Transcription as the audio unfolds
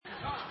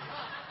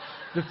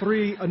the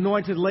three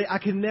anointed I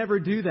can never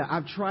do that.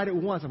 I've tried it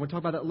once. I'm going to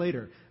talk about that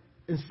later.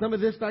 And some of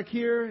this back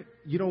here,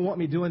 you don't want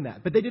me doing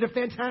that. But they did a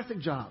fantastic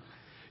job.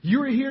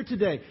 You are here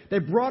today. They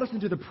brought us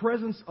into the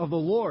presence of the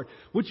Lord.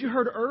 What you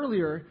heard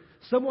earlier,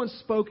 someone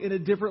spoke in a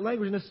different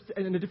language,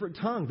 in a different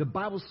tongue. The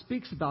Bible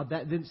speaks about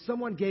that. Then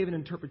someone gave an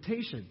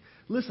interpretation.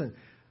 Listen,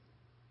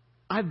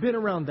 I've been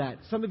around that.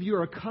 Some of you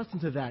are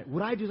accustomed to that.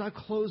 What I do is I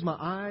close my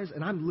eyes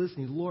and I'm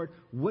listening. Lord,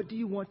 what do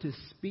you want to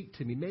speak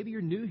to me? Maybe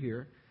you're new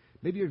here.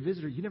 Maybe you're a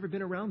visitor. You've never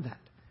been around that.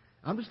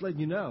 I'm just letting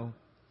you know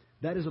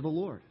that is of the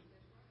Lord.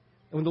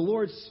 And when the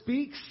Lord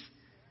speaks,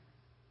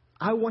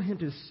 I want him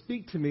to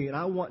speak to me, and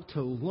I want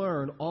to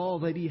learn all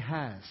that he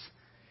has,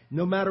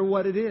 no matter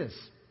what it is.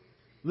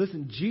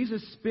 Listen,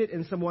 Jesus spit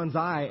in someone's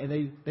eye,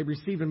 and they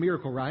received a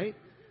miracle, right?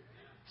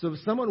 So if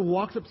someone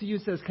walks up to you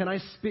and says, can I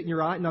spit in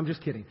your eye? No, I'm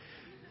just kidding.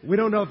 We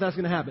don't know if that's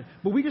going to happen.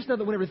 But we just know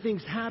that whenever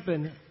things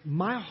happen,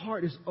 my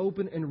heart is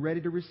open and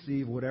ready to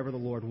receive whatever the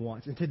Lord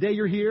wants. And today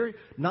you're here,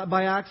 not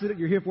by accident.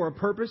 You're here for a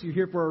purpose. You're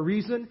here for a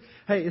reason.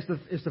 Hey, it's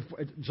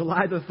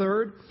July the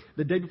 3rd,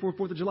 the day before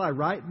 4th of July,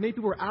 right? Many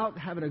people are out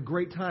having a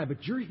great time.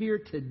 But you're here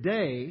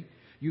today.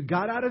 You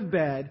got out of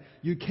bed.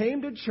 You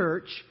came to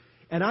church.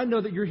 And I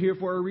know that you're here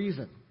for a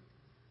reason.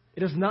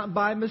 It is not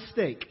by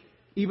mistake.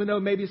 Even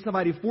though maybe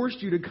somebody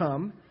forced you to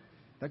come.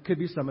 That could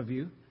be some of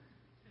you.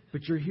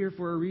 But you're here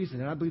for a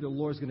reason, and I believe the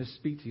Lord is going to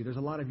speak to you. There's a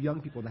lot of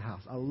young people in the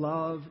house. I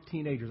love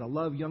teenagers. I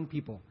love young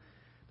people.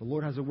 The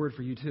Lord has a word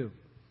for you, too.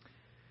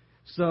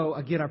 So,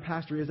 again, our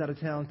pastor is out of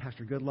town,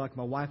 Pastor Goodluck.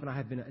 My wife and I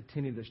have been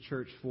attending this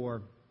church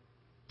for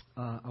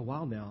a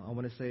while now. I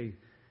want to say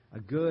a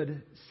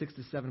good 6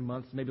 to 7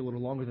 months, maybe a little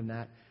longer than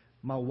that.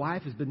 My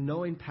wife has been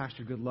knowing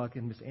Pastor Goodluck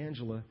and Miss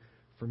Angela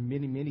for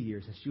many, many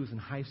years. Since she was in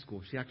high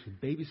school, she actually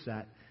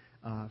babysat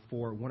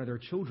for one of their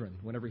children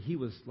whenever he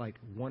was like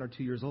 1 or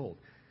 2 years old.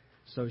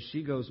 So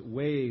she goes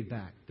way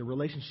back. The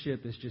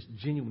relationship is just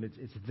genuine.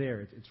 It's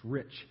there. It's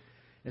rich.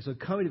 And so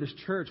coming to this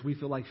church, we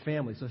feel like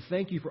family. So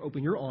thank you for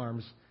opening your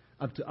arms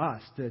up to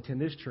us to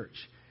attend this church.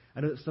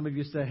 I know that some of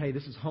you said, hey,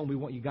 this is home. We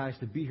want you guys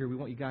to be here. We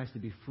want you guys to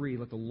be free.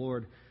 Let the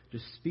Lord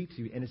just speak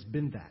to you. And it's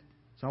been that.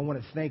 So I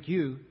want to thank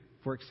you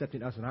for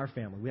accepting us in our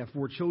family. We have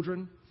 4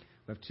 children.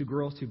 We have 2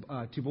 girls,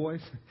 2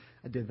 boys.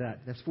 I did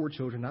that. That's 4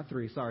 children, not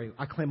 3. Sorry.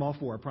 I claim all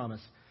 4, I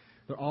promise.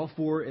 They're all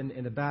 4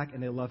 in the back,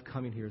 and they love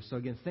coming here. So,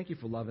 again, thank you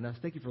for loving us.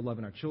 Thank you for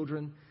loving our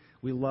children.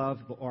 We love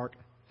the Ark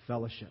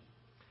Fellowship.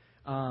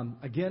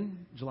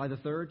 Again, July the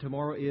 3rd,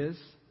 tomorrow is...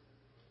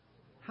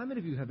 How many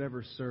of you have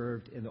ever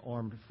served in the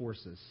armed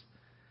forces?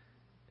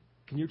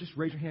 Can you just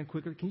raise your hand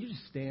quickly? Can you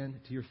just stand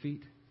to your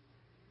feet?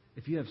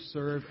 If you have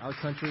served our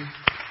country...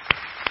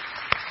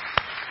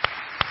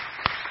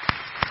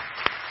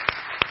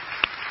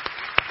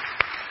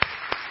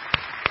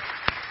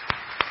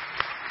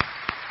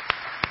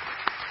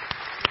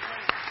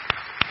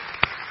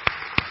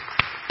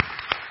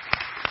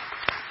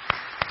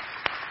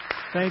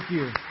 Thank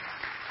you.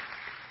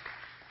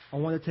 I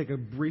want to take a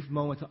brief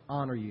moment to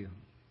honor you.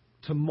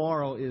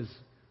 Tomorrow is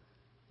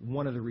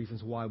one of the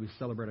reasons why we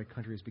celebrate our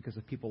country is because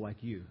of people like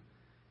you.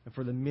 And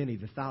for the many,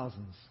 the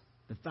thousands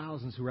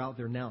who are out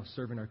there now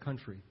serving our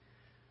country.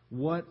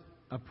 What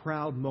a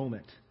proud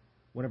moment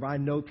whenever I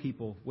know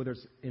people, whether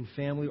it's in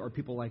family or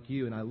people like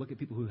you, and I look at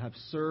people who have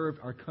served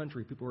our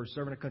country, people who are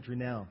serving our country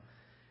now.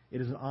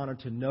 It is an honor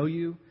to know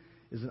you.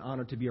 It is an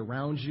honor to be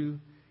around you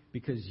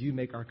because you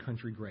make our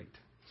country great.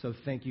 So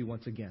thank you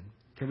once again.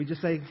 Can we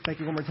just say thank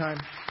you one more time?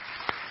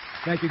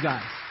 Thank you,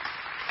 guys.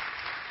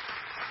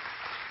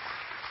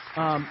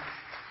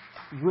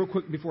 Real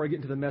quick before I get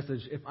into the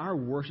message, if our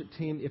worship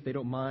team, if they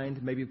don't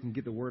mind, maybe we can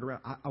get the word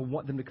around. I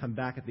want them to come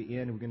back at the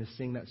end, and we're going to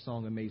sing that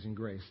song, Amazing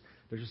Grace.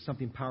 There's just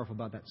something powerful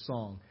about that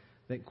song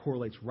that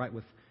correlates right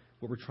with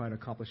what we're trying to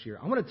accomplish here.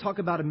 I want to talk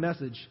about a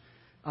message.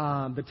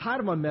 The title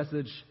of my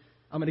message,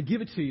 I'm going to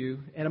give it to you,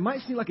 and it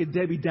might seem like a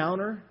Debbie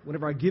Downer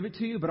whenever I give it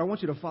to you, but I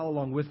want you to follow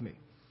along with me.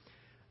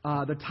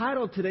 The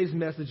title of today's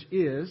message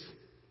is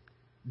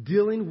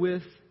Dealing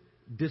with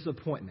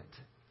Disappointment.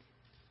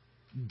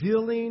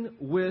 Dealing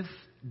with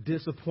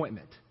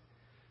Disappointment.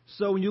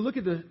 So when you look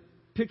at the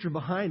picture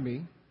behind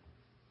me,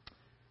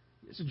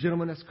 it's a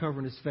gentleman that's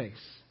covering his face.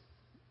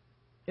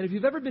 And if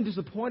you've ever been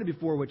disappointed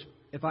before, which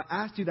if I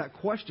asked you that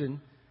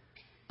question,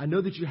 I know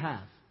that you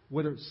have,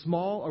 whether it's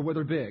small or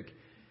whether big.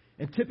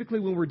 And typically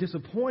when we're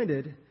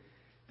disappointed,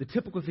 the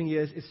typical thing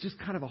is it's just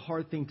kind of a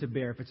hard thing to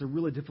bear. If it's a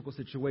really difficult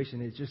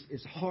situation,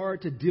 it's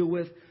hard to deal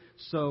with.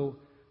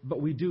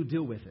 But we do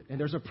deal with it. And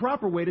there's a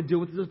proper way to deal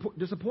with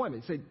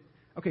disappointment. Say,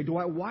 okay,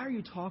 Dwight, why are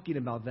you talking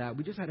about that?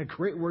 We just had a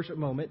great worship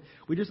moment.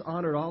 We just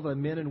honored all the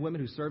men and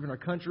women who serve in our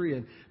country.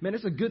 And, man,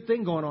 it's a good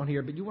thing going on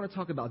here. But you want to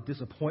talk about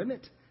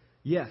disappointment?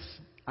 Yes,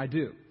 I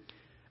do.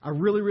 I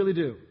really, really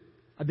do.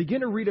 I began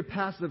to read a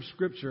passage of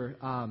Scripture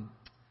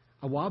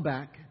a while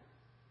back.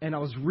 And I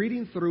was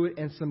reading through it,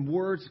 and some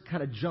words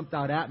kind of jumped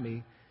out at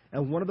me.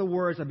 And one of the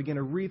words I began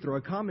to read through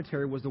a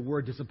commentary was the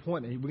word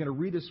disappointment. We're going to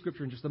read this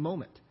scripture in just a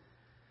moment.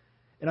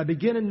 And I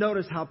began to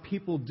notice how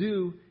people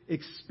do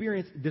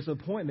experience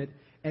disappointment,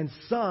 and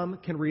some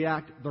can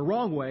react the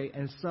wrong way,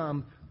 and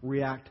some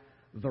react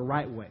the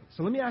right way.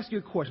 So let me ask you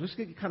a question. Let's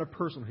get kind of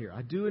personal here.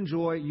 I do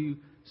enjoy you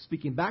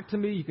speaking back to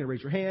me. You can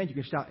raise your hand. You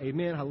can shout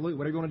amen, hallelujah,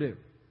 whatever you want to do.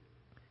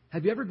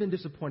 Have you ever been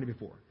disappointed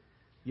before?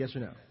 Yes or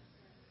no?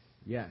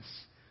 Yes.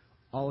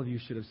 All of you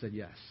should have said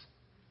yes.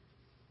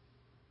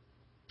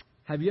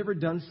 Have you ever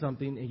done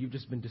something and you've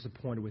just been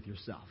disappointed with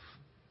yourself?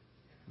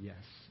 Yes.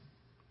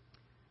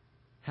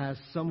 Has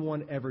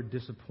someone ever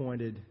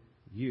disappointed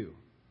you?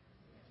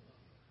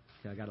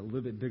 Okay, I got a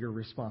little bit bigger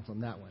response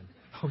on that one.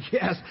 Oh,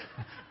 yes.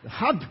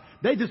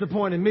 They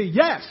disappointed me.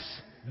 Yes.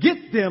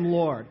 Get them,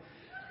 Lord.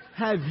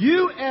 Have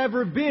you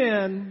ever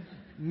been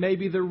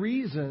maybe the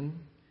reason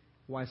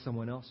why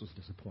someone else was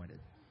disappointed?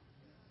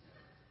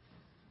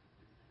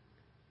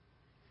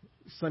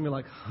 Some of you are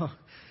like, oh,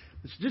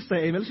 let's just say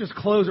amen. Let's just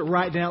close it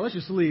right now. Let's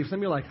just leave. Some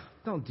of you are like,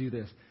 don't do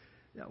this.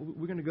 Yeah,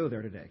 we're going to go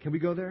there today. Can we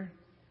go there?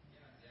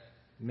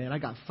 Man, I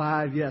got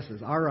 5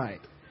 yeses. All right.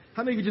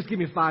 How many of you just give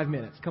me 5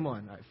 minutes? Come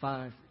on. All right,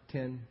 5,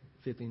 10,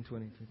 15,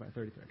 20, 25,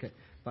 30. Okay,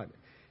 5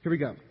 minutes. Here we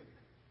go.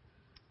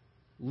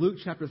 Luke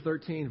chapter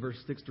 13, verse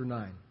 6 through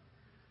 9.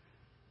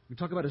 We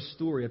talk about a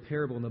story, a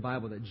parable in the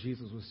Bible that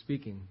Jesus was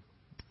speaking.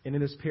 And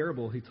in this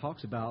parable, he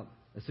talks about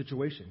a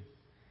situation.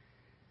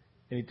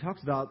 And he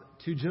talks about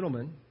 2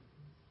 gentlemen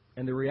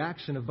and the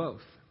reaction of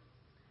both.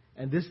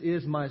 And this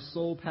is my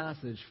sole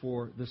passage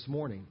for this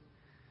morning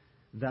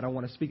that I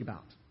want to speak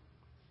about.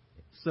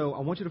 So I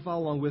want you to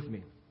follow along with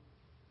me.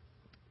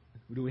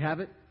 Do we have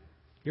it?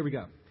 Here we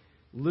go.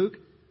 Luke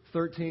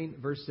 13,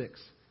 verse 6.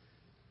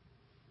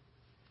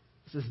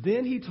 It says,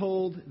 then he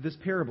told this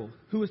parable.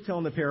 Who is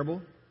telling the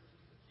parable?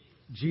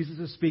 Jesus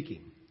is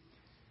speaking.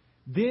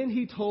 Then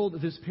he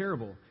told this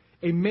parable.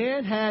 A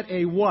man had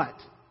a what?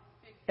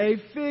 A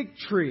fig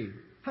tree.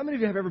 How many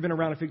of you have ever been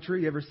around a fig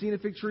tree? You ever seen a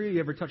fig tree? You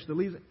ever touched the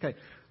leaves? Okay.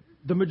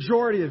 The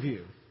majority of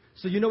you.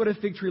 So you know what a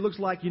fig tree looks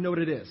like. You know what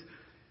it is.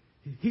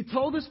 He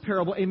told this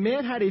parable. A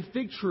man had a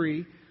fig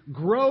tree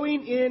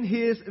growing in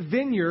his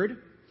vineyard,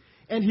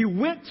 and he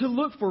went to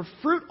look for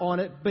fruit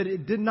on it, but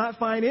it did not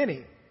find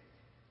any.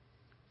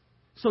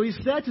 So he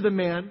said to the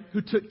man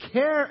who took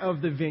care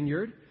of the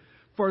vineyard,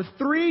 for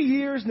 3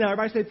 years now,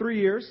 everybody say 3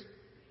 years.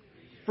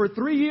 For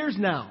 3 years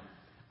now,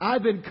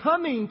 I've been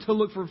coming to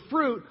look for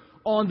fruit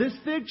on this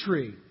fig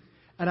tree,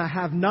 and I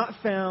have not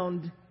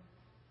found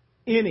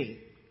any.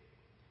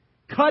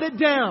 Cut it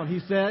down,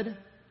 he said.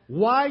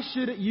 Why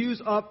should it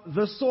use up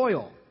the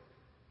soil?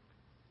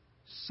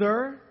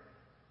 Sir,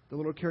 the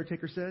little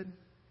caretaker said,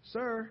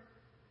 sir.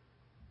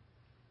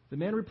 The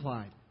man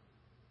replied,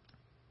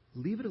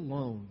 leave it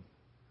alone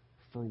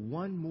for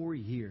 1 more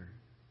year.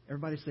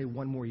 Everybody say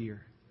 1 more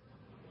year.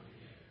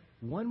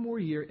 1 more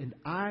year, and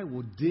I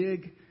will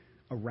dig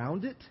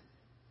around it,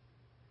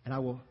 and I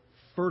will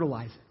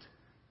fertilize it.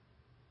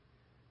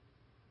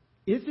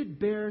 If it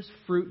bears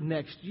fruit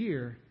next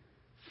year,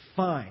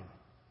 fine.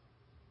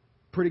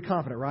 Pretty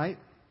confident, right?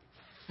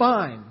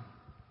 Fine.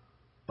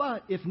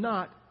 But if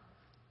not,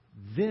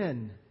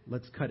 then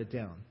let's cut it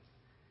down.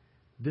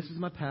 This is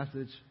my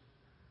passage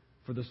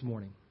for this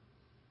morning.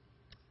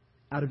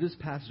 Out of this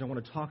passage, I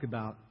want to talk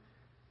about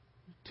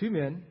 2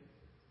 men.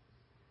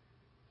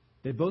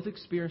 They both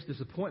experienced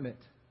disappointment,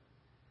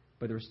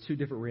 but there was 2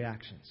 different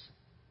reactions.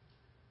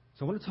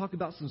 So I want to talk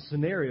about some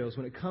scenarios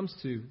when it comes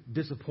to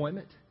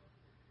disappointment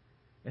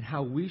and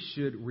how we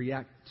should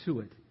react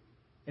to it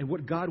and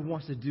what God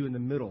wants to do in the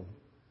middle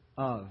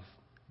of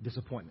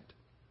disappointment.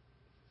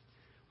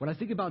 When I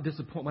think about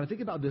disappointment, when I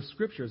think about this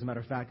scripture, as a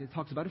matter of fact, it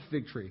talks about a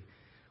fig tree.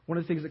 One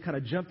of the things that kind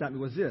of jumped at me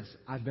was this.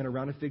 I've been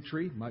around a fig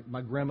tree.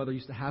 My grandmother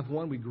used to have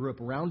one. We grew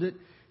up around it.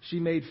 She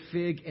made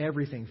fig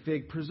everything.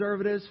 Fig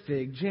preservatives,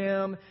 fig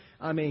jam.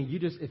 I mean,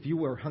 if you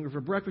were hungry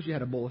for breakfast, you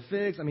had a bowl of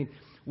figs. I mean,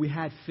 we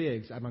had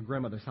figs at my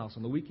grandmother's house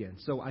on the weekend.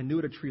 So I knew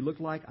what a tree looked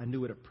like. I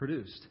knew what it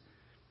produced.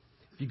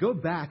 If you go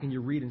back and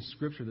you read in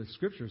Scripture, the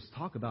Scriptures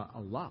talk about a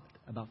lot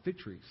about fig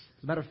trees.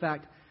 As a matter of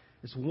fact,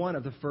 it's one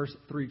of the first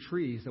 3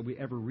 trees that we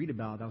ever read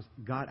about that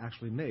God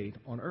actually made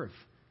on earth.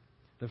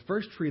 The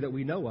first tree that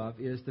we know of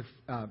is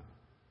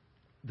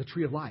the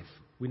tree of life.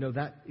 We know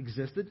that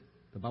existed.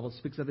 The Bible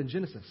speaks of it in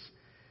Genesis.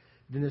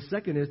 Then the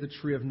second is the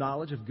tree of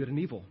knowledge of good and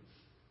evil.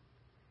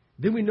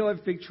 Then we know a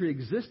fig tree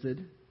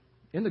existed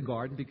in the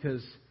garden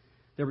because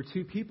there were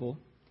 2 people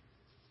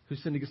who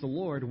sinned against the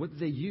Lord. What did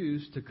they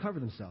use to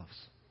cover themselves?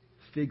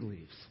 Fig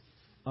leaves.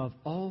 Of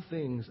all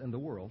things in the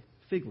world,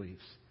 fig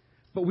leaves.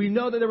 But we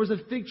know that there was a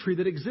fig tree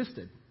that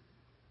existed.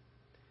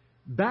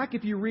 Back,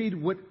 if you read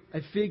what a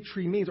fig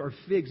tree means, or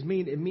figs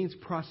mean, it means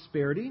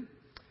prosperity.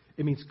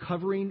 It means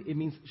covering. It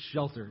means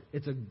shelter.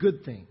 It's a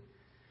good thing.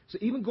 So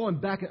even going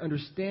back and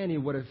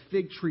understanding what a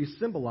fig tree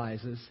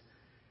symbolizes,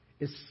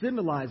 it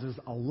symbolizes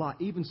a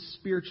lot, even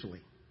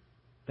spiritually,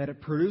 that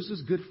it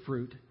produces good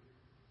fruit.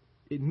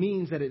 It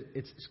means that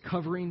it's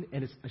covering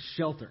and it's a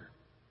shelter.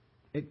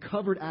 It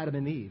covered Adam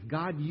and Eve.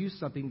 God used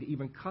something to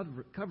even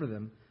cover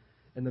them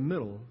in the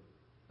middle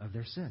of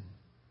their sin.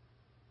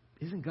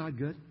 Isn't God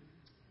good?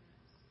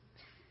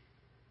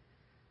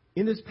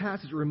 In this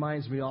passage, it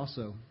reminds me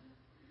also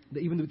that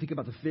even when we think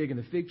about the fig and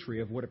the fig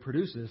tree of what it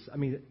produces, I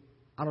mean,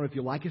 I don't know if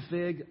you like a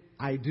fig.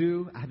 I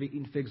do. I haven't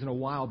eaten figs in a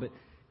while, but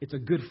it's a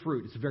good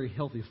fruit. It's very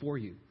healthy for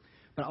you.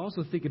 But I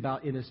also think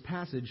about in this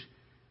passage,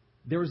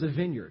 there is a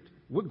vineyard.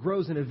 What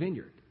grows in a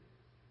vineyard?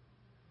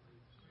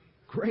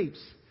 Grapes.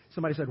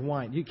 Somebody said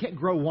wine. You can't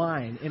grow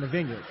wine in a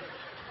vineyard.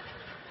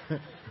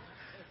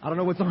 I don't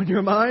know what's on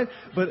your mind,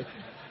 but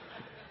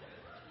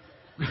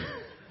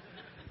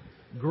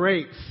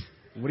grapes.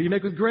 What do you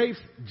make with grapes?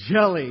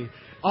 Jelly.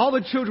 All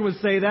the children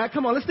would say that.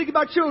 Come on, let's think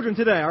about children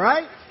today, all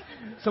right?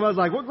 Somebody's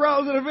like, what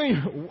grows in a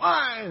vineyard?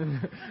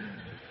 Wine.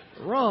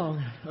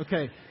 Wrong.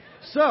 Okay.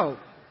 So,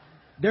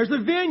 there's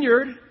a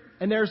vineyard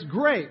and there's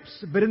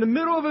grapes. But in the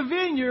middle of a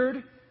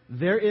vineyard,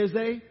 there is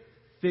a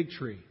fig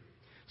tree.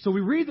 So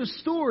we read the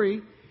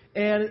story,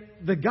 and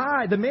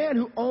the man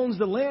who owns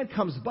the land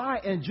comes by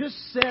and just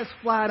says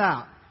flat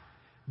out,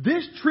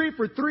 this tree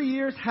for 3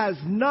 years has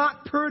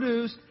not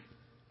produced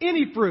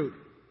any fruit.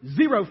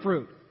 0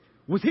 fruit.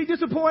 Was he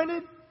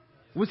disappointed?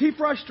 Was he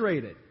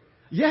frustrated?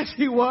 Yes,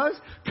 he was.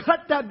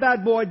 Cut that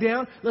bad boy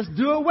down. Let's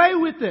do away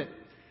with it.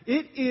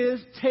 It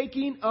is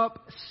taking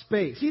up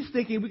space. He's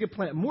thinking we could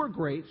plant more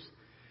grapes,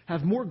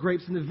 have more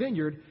grapes in the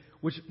vineyard,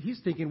 which he's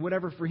thinking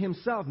whatever for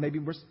himself. Maybe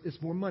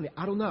it's more money.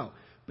 I don't know.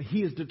 But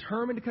he is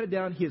determined to cut it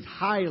down. He is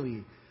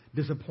highly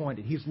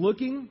disappointed. He's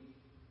looking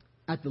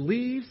at the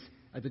leaves,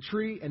 at the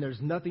tree, and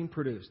there's nothing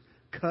produced.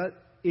 Cut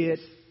it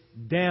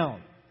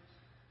down.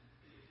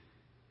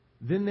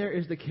 Then there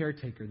is the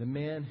caretaker, the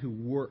man who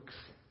works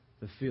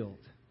the field.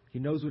 He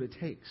knows what it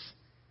takes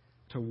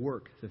to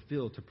work the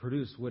field, to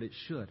produce what it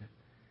should.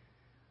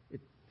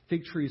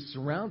 Fig tree is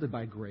surrounded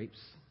by grapes.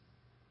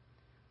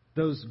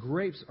 Those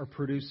grapes are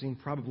producing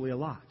probably a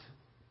lot,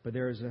 but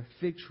there is a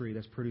fig tree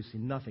that's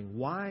producing nothing.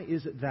 Why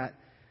is it that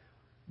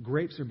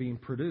grapes are being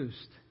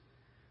produced,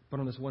 but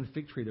on this one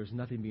fig tree there's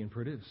nothing being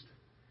produced?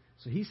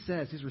 So he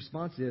says, his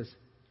response is,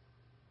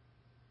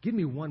 give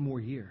me one more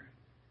year.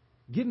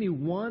 Give me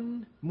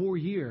one more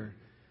year,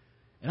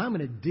 and I'm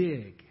going to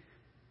dig.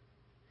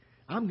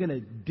 I'm going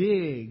to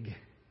dig.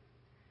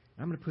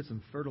 I'm going to put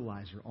some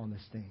fertilizer on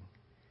this thing.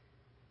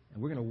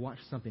 And we're going to watch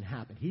something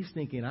happen. He's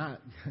thinking,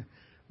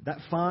 that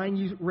fine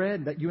you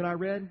read, that you and I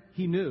read,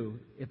 he knew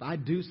if I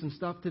do some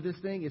stuff to this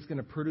thing, it's going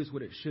to produce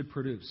what it should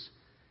produce.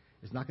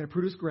 It's not going to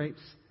produce grapes.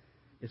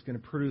 It's going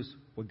to produce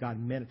what God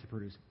meant it to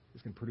produce.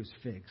 It's going to produce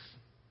figs.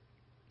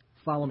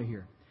 Follow me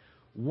here.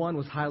 One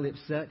was highly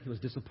upset. He was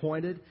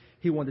disappointed.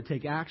 He wanted to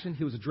take action.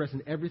 He was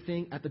addressing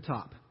everything at the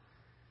top.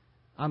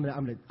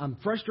 I'm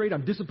frustrated.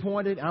 I'm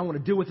disappointed. And I want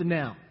to deal with it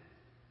now.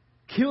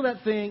 Kill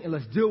that thing and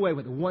let's do away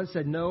with it. One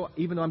said, no,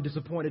 even though I'm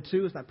disappointed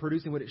too, it's not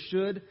producing what it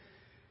should.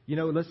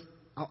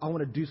 I want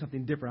to do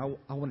something different.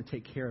 I want to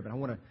take care of it. I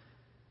want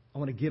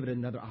to give it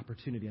another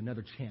opportunity,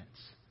 another chance.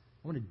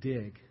 I want to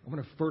dig. I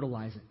want to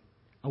fertilize it.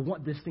 I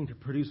want this thing to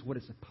produce what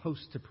it's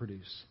supposed to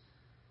produce.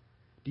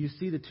 Do you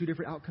see the two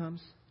different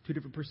outcomes, two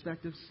different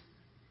perspectives?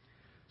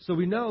 So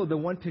we know the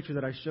one picture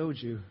that I showed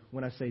you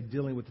when I say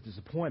dealing with the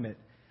disappointment,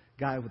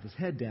 guy with his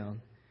head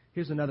down.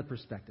 Here's another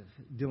perspective,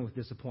 dealing with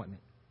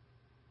disappointment.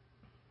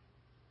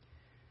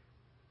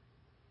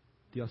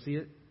 Do y'all see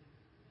it?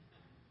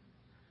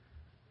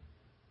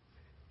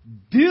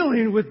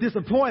 Dealing with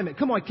disappointment.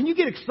 Come on, can you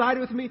get excited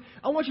with me?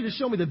 I want you to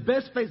show me the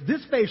best face.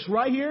 This face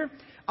right here,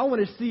 I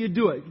want to see you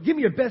do it. Give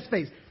me your best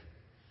face.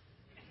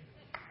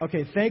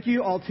 Okay, thank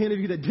you, all 10 of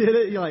you that did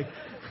it. You're like,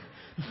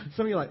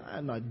 some of you are like,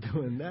 I'm not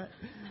doing that.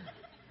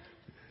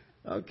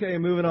 Okay,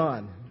 moving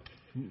on.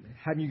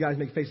 Having you guys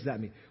make faces at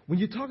me. When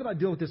you talk about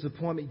dealing with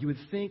disappointment, you would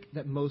think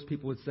that most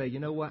people would say, you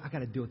know what, I got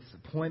to deal with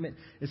disappointment.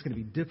 It's going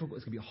to be difficult.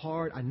 It's going to be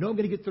hard. I know I'm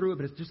going to get through it,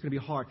 but it's just going to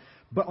be hard.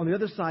 But on the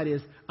other side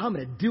is, I'm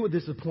going to deal with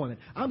disappointment.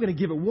 I'm going to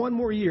give it one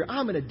more year.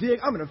 I'm going to dig.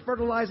 I'm going to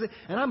fertilize it.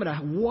 And I'm going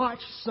to watch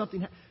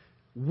something.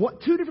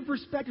 Two different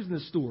perspectives in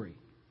this story.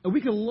 And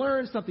we can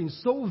learn something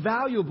so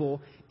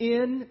valuable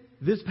in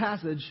this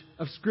passage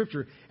of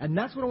Scripture. And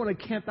that's what I want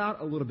to camp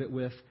out a little bit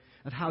with,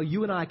 of how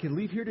you and I can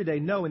leave here today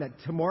knowing that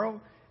tomorrow,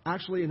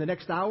 actually in the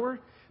next hour,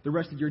 the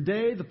rest of your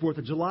day, the 4th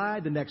of July,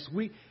 the next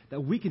week,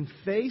 that we can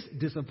face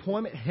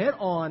disappointment head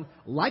on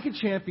like a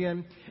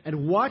champion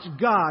and watch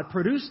God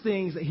produce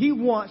things that He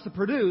wants to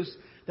produce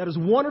that is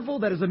wonderful,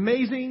 that is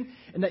amazing,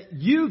 and that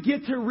you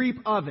get to reap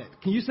of it.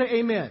 Can you say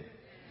amen?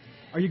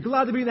 Are you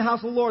glad to be in the house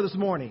of the Lord this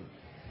morning?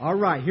 All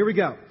right, here we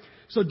go.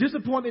 So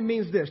disappointment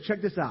means this.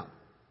 Check this out.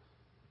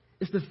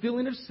 It's the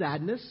feeling of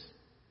sadness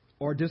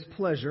or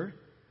displeasure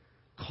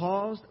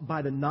caused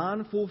by the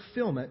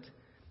non-fulfillment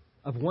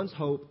of one's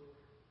hope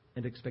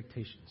and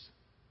expectations.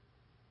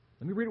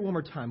 Let me read it one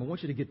more time. I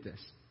want you to get this.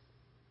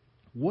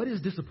 What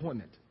is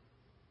disappointment?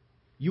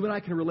 You and I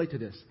can relate to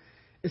this.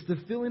 It's the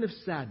feeling of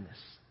sadness,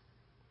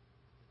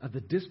 of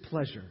the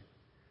displeasure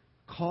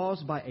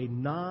caused by a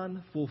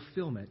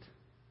non-fulfillment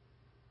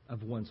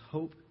of one's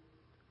hope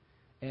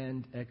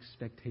and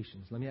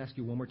expectations. Let me ask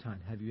you one more time.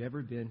 Have you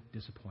ever been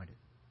disappointed?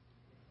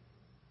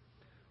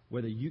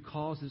 Whether you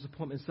cause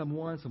disappointment in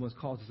someone's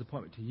caused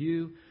disappointment to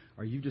you,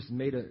 or you just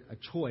made a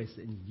choice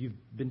and you've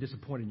been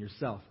disappointed in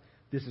yourself,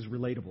 this is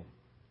relatable.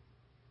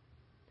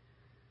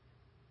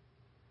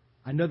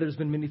 I know there's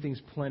been many things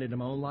planted in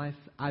my own life.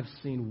 I've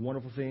seen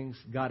wonderful things.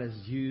 God has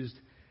used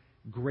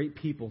great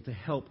people to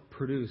help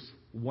produce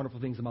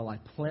wonderful things in my life,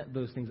 plant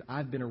those things.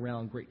 I've been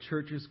around great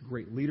churches,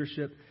 great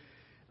leadership.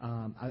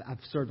 I've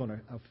served on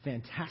a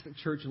fantastic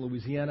church in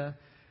Louisiana.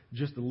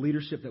 Just the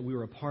leadership that we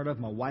were a part of,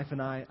 my wife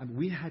and I mean,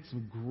 we had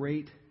some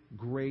great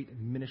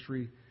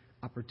ministry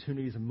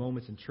opportunities and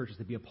moments in churches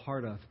to be a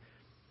part of.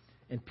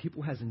 And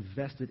people has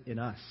invested in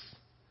us.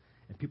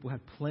 And people have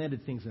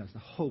planted things in us, the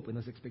hope and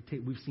those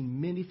expectations. We've seen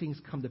many things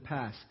come to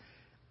pass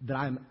that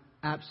I'm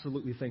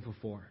absolutely thankful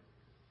for.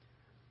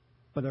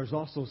 But there's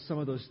also some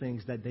of those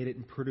things that they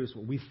didn't produce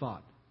what we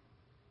thought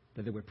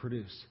that they would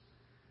produce.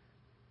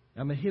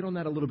 I'm going to hit on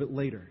that a little bit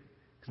later.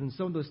 Because in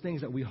some of those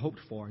things that we hoped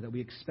for, that we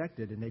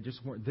expected, and they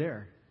just weren't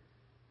there,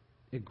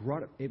 it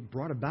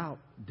brought about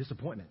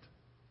disappointment.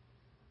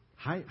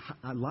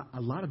 A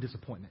lot of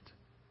disappointment.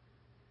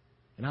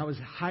 And I was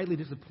highly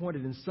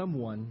disappointed in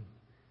someone,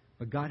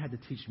 but God had to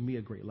teach me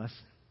a great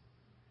lesson.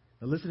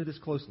 Now listen to this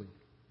closely.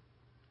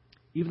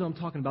 Even though I'm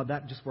talking about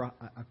that just for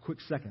a quick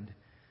second,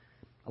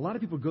 a lot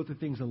of people go through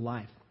things in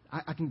life.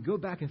 I can go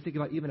back and think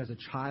about even as a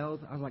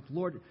child. I was like,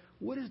 Lord,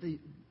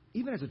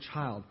 even as a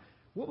child,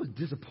 what was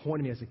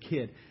disappointing me as a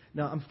kid?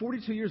 Now, I'm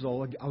 42 years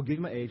old. I'll give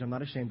you my age. I'm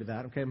not ashamed of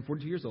that. Okay, I'm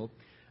 42 years old.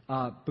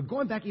 But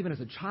going back even as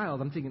a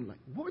child, I'm thinking, like,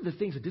 what were the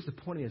things that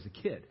disappointed me as a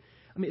kid?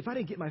 I mean, if I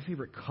didn't get my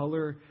favorite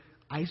color,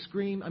 ice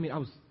cream, I mean, I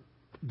was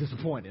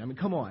disappointed. I mean,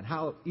 come on.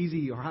 How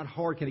easy or how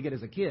hard can it get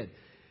as a kid?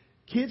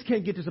 Kids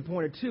can get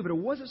disappointed too, but it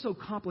wasn't so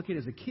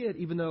complicated as a kid,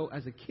 even though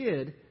as a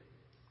kid,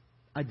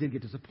 I did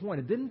get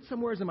disappointed. Then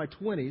somewhere in my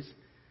 20s,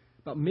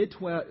 about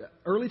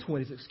early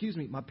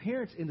 20s, my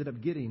parents ended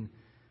up getting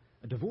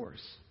a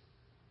divorce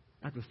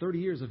after 30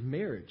 years of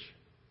marriage.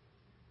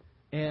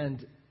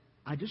 And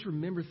I just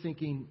remember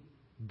thinking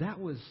that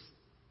was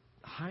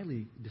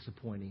highly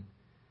disappointing,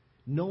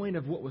 knowing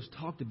of what was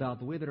talked about,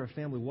 the way that our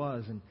family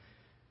was and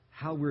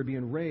how we were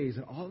being raised.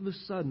 And all of a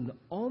sudden,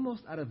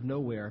 almost out of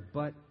nowhere,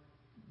 but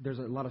there's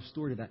a lot of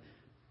story to that,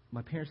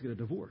 my parents get a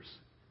divorce.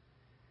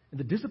 And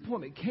the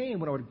disappointment came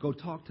when I would go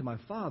talk to my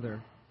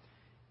father,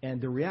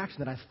 and the reaction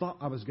that I thought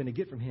I was going to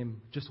get from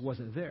him just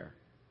wasn't there.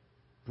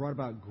 Brought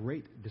about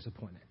great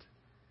disappointment.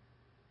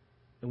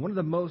 And one of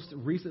the most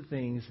recent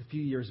things, a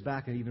few years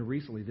back, and even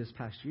recently this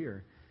past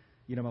year,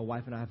 my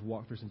wife and I have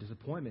walked through some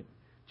disappointment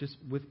just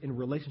in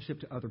relationship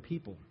to other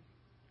people.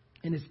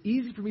 And it's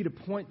easy for me to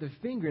point the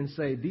finger and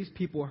say, these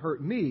people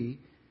hurt me,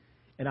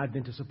 and I've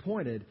been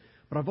disappointed.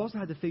 But I've also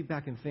had to think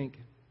back and think,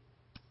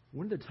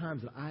 when are the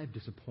times that I've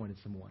disappointed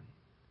someone?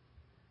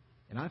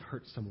 And I've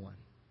hurt someone?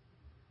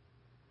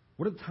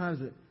 What are the times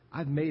that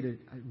I've made a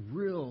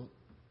real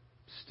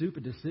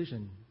stupid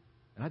decision,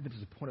 and I've been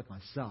disappointed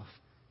myself?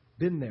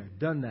 Been there,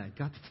 done that,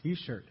 got the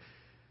T-shirt.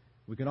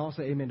 We can all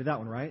say amen to that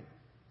one, right?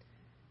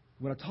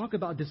 When I talk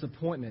about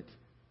disappointment,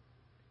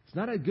 it's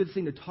not a good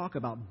thing to talk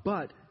about,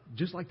 but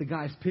just like the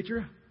guy's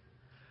picture,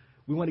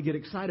 we want to get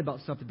excited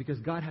about something because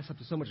God has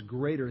something so much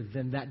greater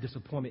than that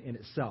disappointment in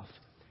itself.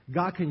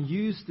 God can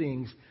use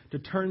things to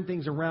turn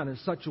things around in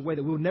such a way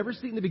that we'll never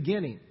see in the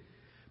beginning.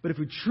 But if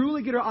we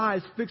truly get our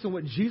eyes fixed on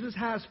what Jesus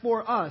has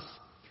for us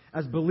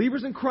as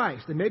believers in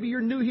Christ, and maybe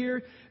you're new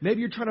here,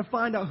 maybe you're trying to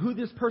find out who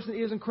this person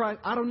is in Christ.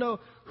 I don't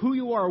know who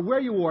you are or where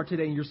you are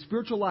today in your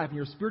spiritual life and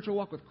your spiritual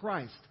walk with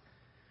Christ.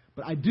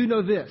 But I do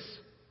know this,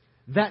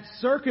 that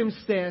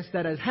circumstance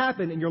that has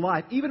happened in your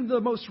life, even the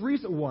most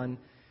recent one,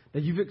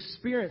 that you've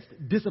experienced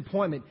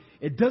disappointment,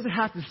 it doesn't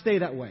have to stay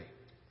that way.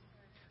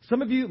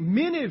 Some of you,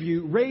 many of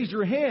you, raise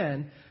your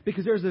hand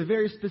because there's a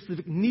very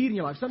specific need in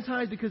your life.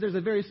 Sometimes because there's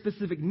a very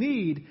specific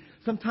need,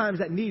 sometimes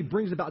that need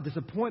brings about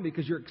disappointment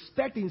because you're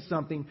expecting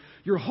something,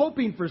 you're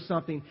hoping for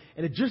something,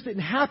 and it just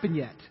didn't happen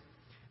yet.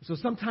 So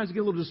sometimes we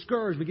get a little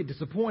discouraged, we get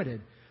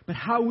disappointed. But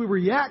how we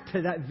react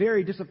to that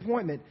very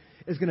disappointment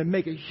is going to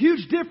make a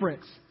huge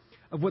difference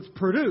of what's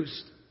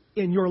produced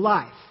in your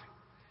life.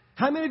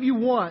 How many of you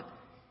want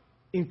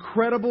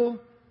incredible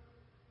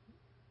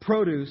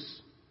produce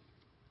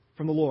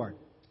from the Lord?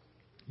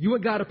 You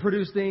want God to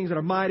produce things that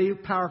are mighty,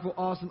 powerful,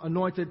 awesome,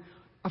 anointed?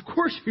 Of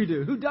course you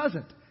do. Who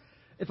doesn't?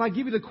 If I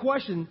give you the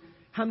question,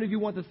 how many of you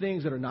want the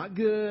things that are not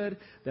good,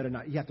 that are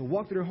not, you have to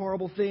walk through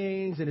horrible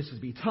things, and it's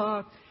just be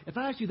tough? If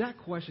I ask you that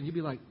question, you'd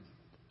be like,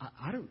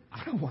 I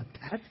don't want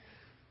that.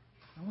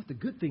 I want the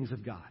good things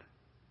of God.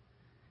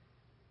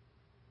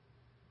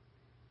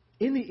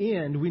 In the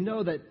end, we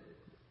know that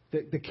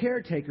the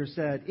caretaker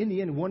said, in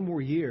the end, one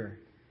more year,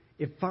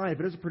 if it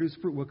doesn't produce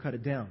fruit, we'll cut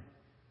it down.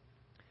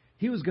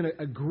 He was going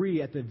to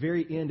agree at the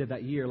very end of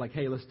that year, like,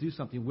 hey, let's do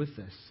something with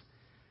this.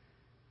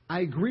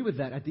 I agree with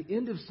that. At the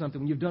end of something,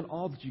 when you've done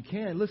all that you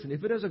can, listen,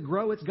 if it doesn't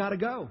grow, it's got to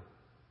go,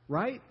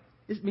 right?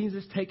 It means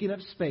it's taking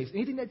up space.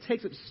 Anything that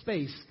takes up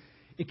space,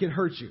 it can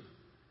hurt you.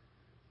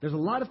 There's a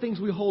lot of things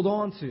we hold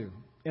on to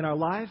in our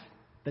life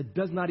that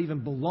does not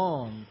even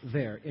belong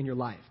there in your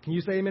life. Can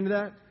you say amen to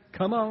that?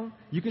 Come on.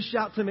 You can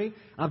shout to me.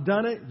 I've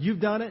done it. You've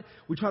done it.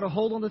 We try to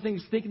hold on to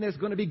things thinking that it's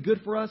going to be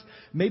good for us.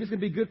 Maybe it's going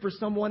to be good for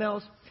someone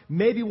else.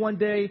 Maybe one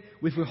day,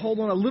 if we hold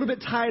on a little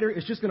bit tighter,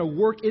 it's just going to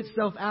work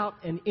itself out.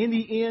 And in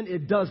the end,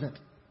 it doesn't.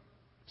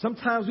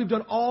 Sometimes we've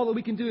done all that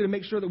we can do to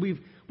make sure that we've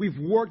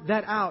worked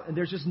that out. And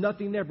there's just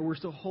nothing there, but we're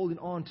still holding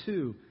on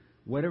to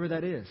whatever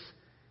that is.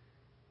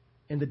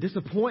 And the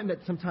disappointment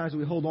sometimes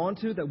we hold on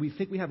to, that we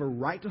think we have a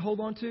right to hold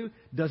on to,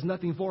 does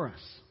nothing for us.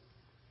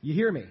 You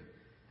hear me?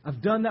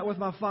 I've done that with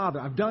my father.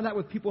 I've done that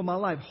with people in my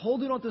life.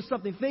 Holding on to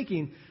something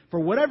thinking, for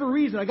whatever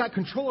reason, I got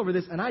control over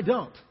this, and I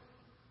don't.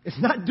 It's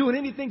not doing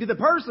anything to the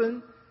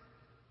person,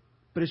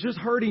 but it's just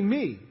hurting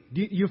me.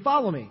 Do you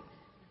follow me?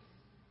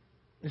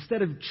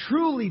 Instead of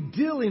truly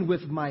dealing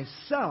with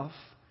myself,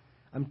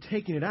 I'm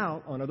taking it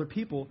out on other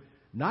people,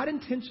 not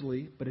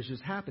intentionally, but it's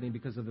just happening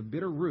because of the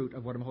bitter root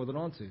of what I'm holding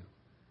on to.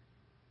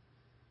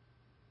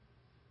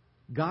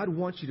 God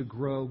wants you to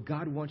grow.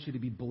 God wants you to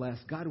be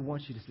blessed. God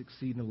wants you to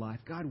succeed in life.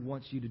 God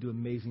wants you to do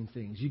amazing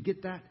things. You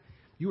get that?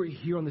 You are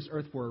here on this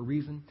earth for a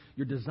reason.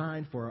 You're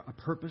designed for a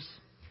purpose.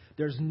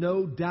 There's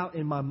no doubt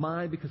in my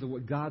mind, because of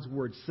what God's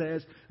Word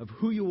says, of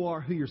who you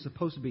are, who you're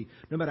supposed to be.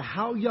 No matter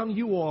how young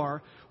you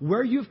are,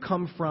 where you've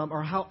come from,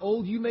 or how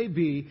old you may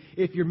be,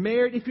 if you're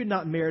married, if you're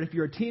not married, if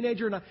you're a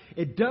teenager or not,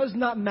 it does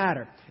not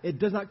matter. It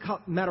does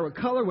not matter what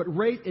color, what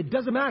race, it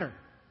doesn't matter.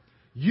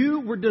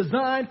 You were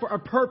designed for a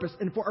purpose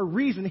and for a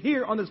reason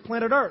here on this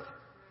planet Earth.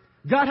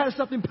 God has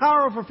something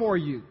powerful for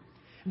you.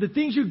 And the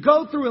things you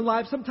go through in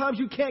life, sometimes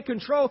you can't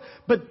control,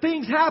 but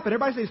things happen.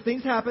 Everybody says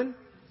things happen.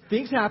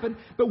 Things happen.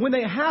 But when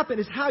they happen,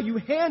 it's how you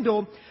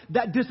handle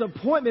that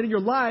disappointment in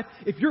your life,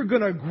 if you're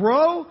going to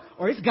grow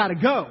or it's got to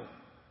go.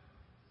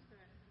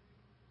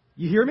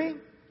 You hear me?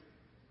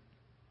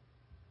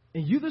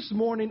 And you this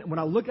morning, when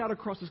I look out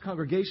across this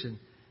congregation,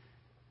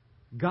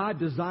 God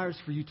desires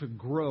for you to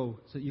grow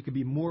so that you can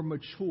be more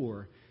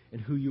mature in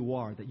who you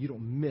are, that you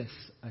don't miss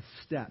a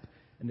step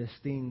in this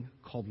thing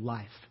called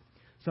life.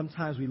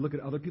 Sometimes we look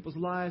at other people's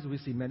lives and we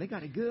see, man, they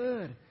got it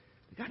good.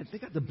 They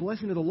got the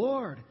blessing of the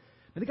Lord.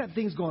 And they got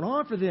things going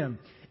on for them.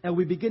 And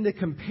we begin to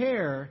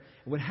compare.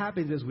 And what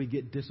happens is we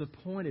get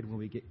disappointed when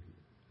we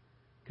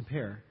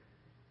compare.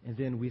 And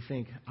then we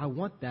think, I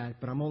want that,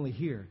 but I'm only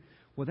here.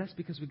 Well, that's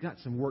because we got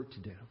some work to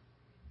do.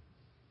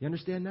 You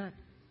understand that?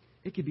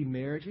 It could be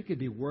marriage. It could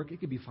be work.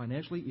 It could be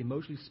financially,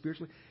 emotionally,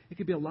 spiritually. It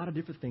could be a lot of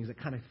different things that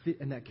kind of fit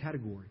in that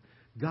category.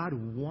 God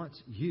wants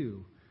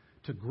you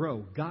to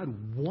grow.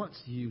 God wants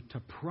you to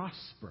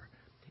prosper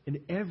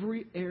in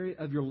every area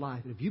of your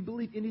life. And if you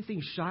believe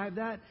anything shy of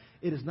that,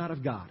 it is not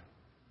of God.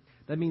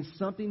 That means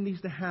something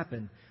needs to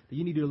happen. That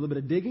you need to do a little bit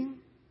of digging.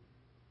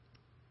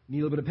 You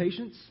need a little bit of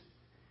patience.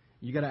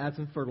 You got to add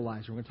some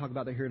fertilizer. We're going to talk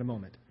about that here in a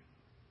moment.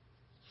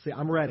 Say,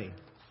 I'm ready.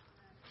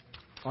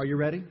 Are you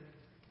ready?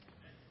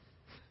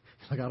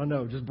 Like, I don't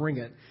know, just bring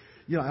it.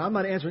 You know, I'm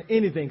not answering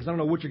anything because I don't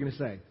know what you're going to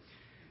say.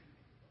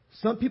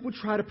 Some people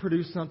try to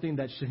produce something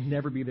that should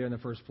never be there in the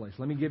first place.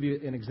 Let me give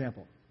you an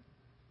example.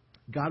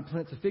 God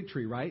plants a fig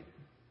tree, right?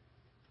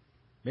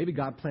 Maybe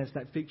God plants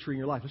that fig tree in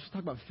your life. Let's just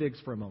talk about figs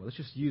for a moment. Let's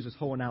just use this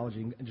whole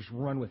analogy and just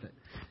run with it.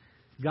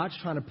 God's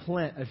trying to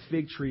plant a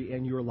fig tree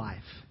in your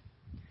life,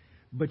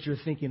 but you're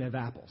thinking of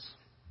apples.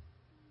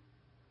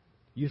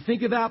 You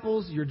think of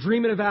apples, you're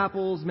dreaming of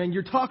apples, man,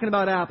 you're talking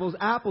about apples.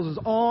 Apples is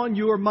on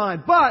your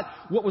mind. But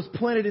what was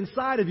planted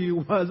inside of you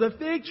was a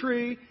fig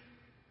tree.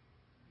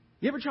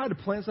 You ever tried to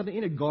plant something?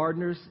 Any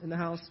gardeners in the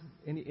house?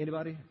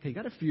 Anybody? Okay,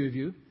 got a few of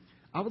you.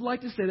 I would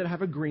like to say that I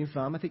have a green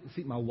thumb. I think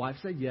my wife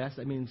said yes.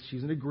 That means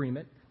she's in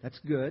agreement. That's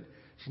good.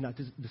 She's not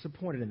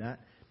disappointed in that.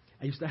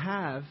 I used to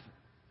have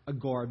a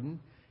garden,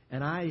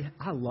 and I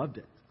loved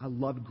it. I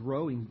loved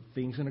growing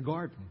things in a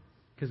garden.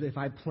 Because if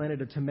I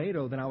planted a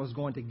tomato, then I was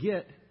going to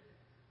get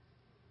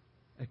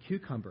a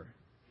cucumber.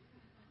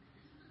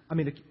 I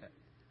mean,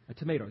 a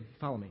tomato.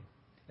 Follow me.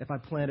 If I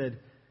planted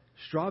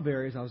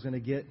strawberries, I was going to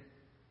get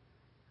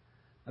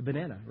a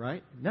banana,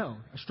 right? No,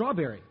 a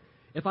strawberry.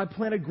 If I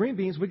planted green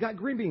beans, we got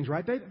green beans,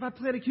 right, babe? If I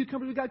planted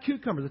cucumbers, we got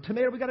cucumbers. A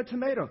tomato, we got a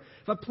tomato.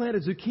 If I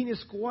planted zucchini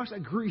squash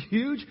that grew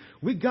huge,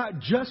 we got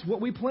just what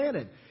we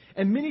planted.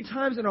 And many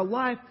times in our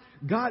life,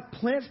 God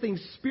plants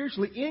things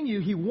spiritually in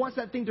you. He wants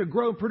that thing to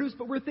grow and produce,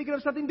 but we're thinking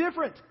of something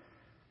different.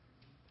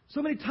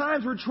 So many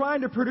times we're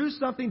trying to produce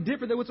something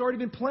different than what's already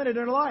been planted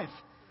in our life.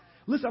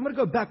 Listen, I'm going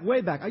to go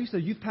way back. I used to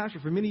be a youth pastor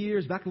for many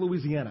years back in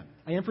Louisiana.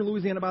 I am from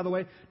Louisiana, by the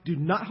way. Do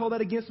not hold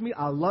that against me.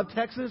 I love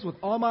Texas with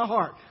all my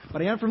heart.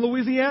 But I am from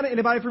Louisiana.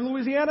 Anybody from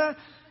Louisiana?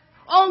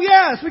 Oh,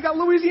 yes, we got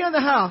Louisiana in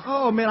the house.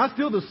 Oh, man, I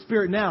feel the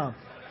Spirit now.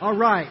 All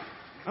right,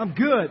 I'm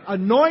good.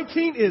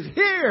 Anointing is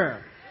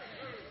here.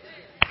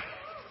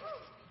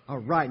 All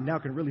right, now I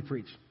can really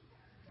preach.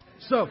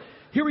 So,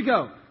 here we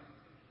go.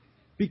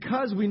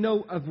 Because we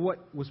know of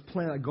what was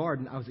planted in a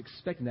garden, I was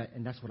expecting that,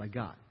 and that's what I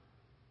got.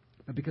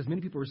 But because many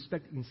people are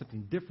expecting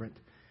something different,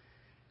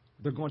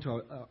 they're going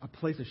to a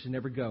place they should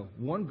never go.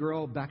 One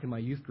girl back in my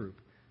youth group,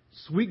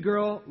 sweet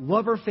girl,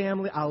 love her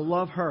family, I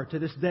love her. To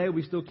this day,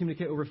 we still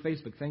communicate over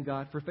Facebook. Thank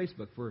God for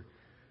Facebook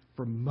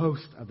for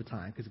most of the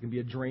time, because it can be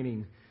a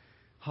draining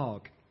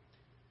hog.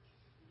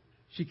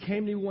 She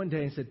came to me one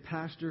day and said,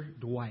 Pastor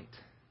Dwight,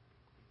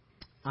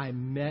 I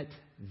met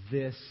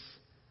this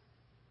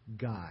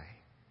guy.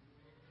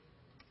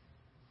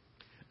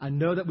 I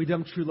know that we've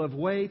done true love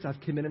waits. I've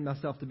committed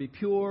myself to be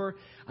pure.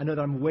 I know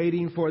that I'm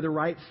waiting for the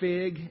right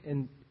fig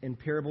in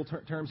parable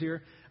terms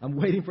here. I'm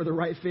waiting for the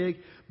right fig,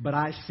 but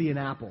I see an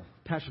apple.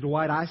 Pastor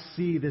Dwight, I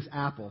see this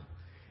apple,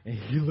 and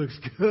he looks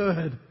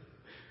good.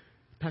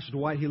 Pastor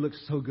Dwight, he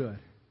looks so good.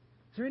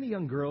 Is there any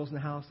young girls in the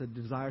house that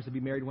desires to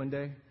be married one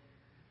day?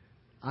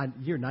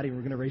 You're not even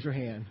going to raise your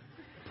hand.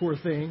 Poor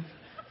thing.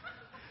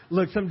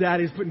 Look, some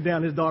daddy's putting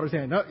down his daughter's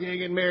hand. No, you ain't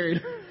getting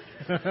married.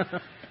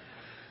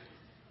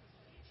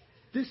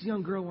 This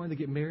young girl wanted to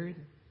get married.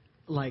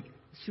 Like,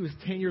 she was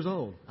 10 years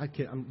old.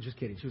 I'm just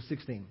kidding. She was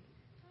 16.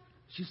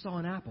 She saw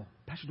an apple.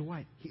 Pastor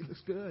Dwight, he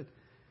looks good.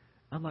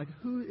 I'm like,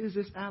 who is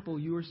this apple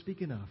you are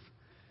speaking of?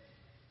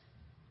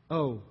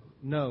 Oh,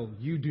 no,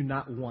 you do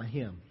not want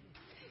him.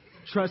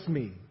 Trust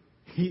me.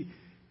 He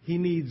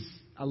needs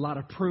a lot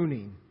of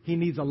pruning. He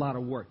needs a lot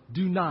of work.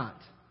 Do not.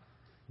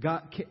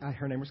 God,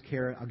 her name was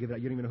Kara. I'll give it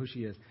out. You don't even know who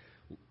she is.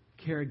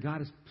 Kara, God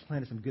has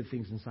planted some good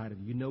things inside of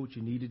you. You know what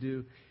you need to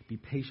do. Be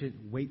patient.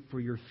 Wait for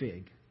your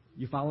fig.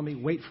 You follow me?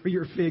 Wait for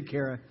your fig,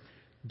 Kara.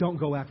 Don't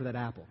go after that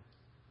apple.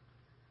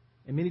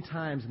 And many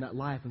times in that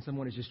life, when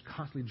someone is just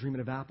constantly dreaming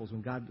of apples,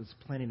 when God is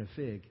planting a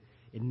fig,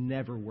 it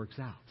never works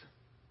out.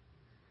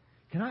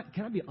 Can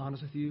I be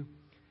honest with you?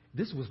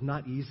 This was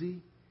not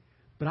easy,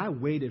 but I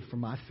waited for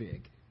my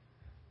fig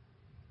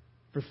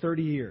for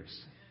 30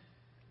 years.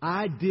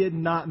 I did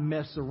not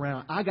mess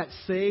around. I got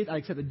saved. I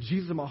accepted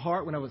Jesus in my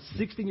heart when I was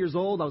 16 years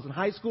old. I was in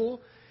high school.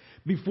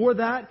 Before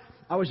that,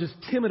 I was just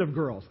timid of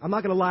girls. I'm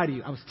not going to lie to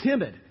you. I was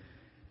timid.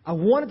 I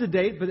wanted to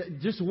date, but it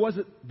just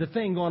wasn't the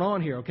thing going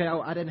on here, okay?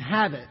 I didn't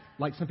have it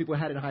like some people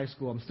had it in high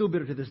school. I'm still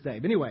bitter to this day.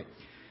 But anyway,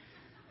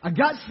 I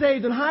got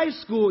saved in high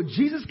school.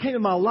 Jesus came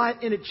in my life,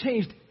 and it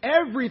changed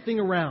everything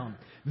around.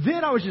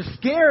 Then I was just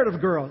scared of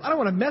girls. I don't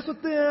want to mess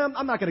with them.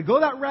 I'm not going to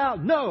go that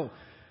route. No.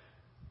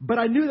 But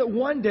I knew that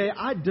one day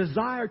I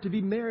desired to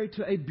be married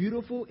to a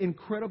beautiful,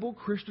 incredible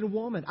Christian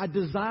woman. I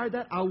desired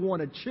that. I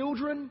wanted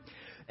children.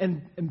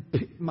 And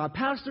my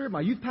pastor,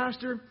 my youth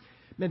pastor,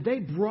 man, they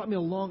brought me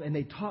along and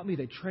they taught me,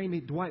 they trained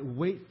me. Dwight,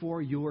 wait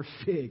for your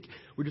fig.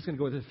 We're just going to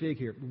go with the fig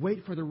here.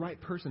 Wait for the right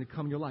person to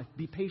come in your life.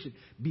 Be patient.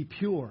 Be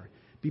pure.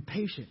 Be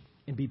patient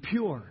and be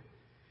pure.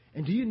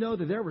 And do you know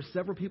that there were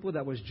several people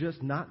that was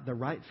just not the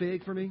right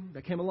fig for me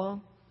that came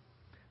along?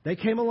 They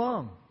came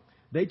along.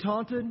 They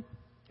taunted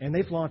and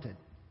they flaunted.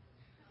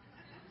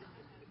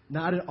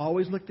 Now, I didn't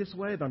always look this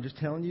way, but I'm just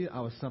telling you, I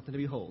was something to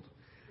behold.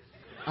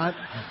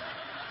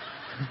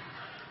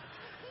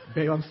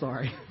 Babe, I'm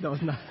sorry. That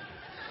was not...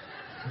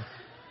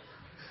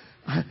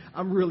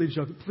 I'm really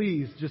joking.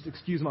 Please, just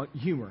excuse my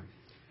humor.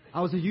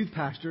 I was a youth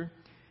pastor,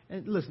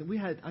 and listen,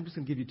 I'm just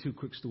going to give you two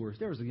quick stories.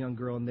 There was a young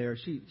girl in there.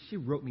 She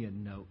wrote me a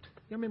note.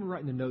 You remember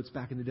writing the notes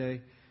back in the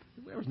day?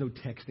 There was no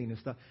texting and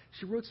stuff.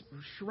 She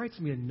writes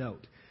me a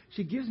note.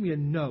 She gives me a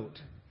note.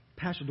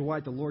 Pastor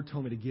Dwight, the Lord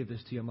told me to give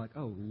this to you. I'm like,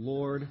 oh,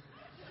 Lord.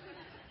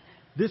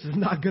 This is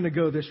not going to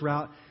go this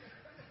route.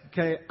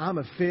 Okay, I'm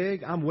a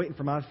fig. I'm waiting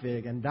for my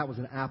fig, and that was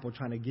an apple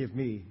trying to give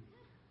me.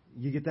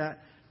 You get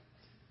that?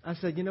 I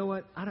said, you know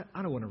what? I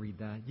don't want to read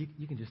that.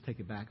 You can just take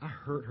it back. I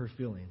hurt her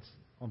feelings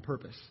on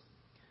purpose.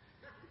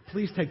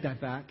 Please take that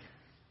back.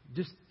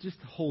 Just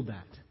hold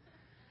that.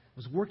 I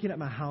was working at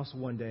my house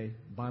one day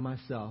by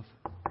myself.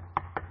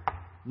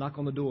 Knock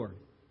on the door.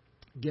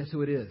 Guess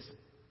who it is?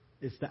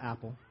 It's the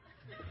apple.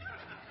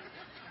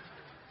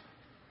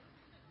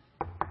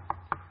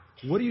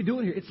 What are you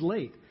doing here? It's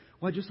late.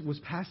 Well, I just was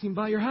passing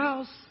by your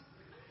house.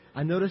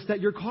 I noticed that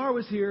your car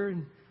was here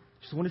and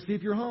just wanted to see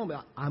if you're home.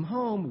 I'm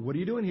home. What are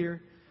you doing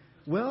here?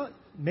 Well,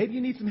 maybe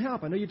you need some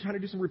help. I know you're trying to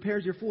do some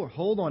repairs to your floor.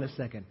 Hold on a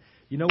second.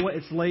 You know what?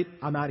 It's late.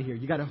 I'm out of here.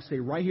 You got to stay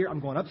right here.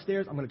 I'm going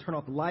upstairs. I'm going to turn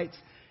off the lights.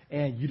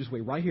 And you just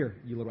wait right here,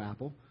 you little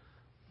apple.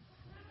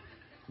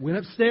 Went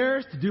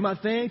upstairs to do my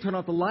thing, turn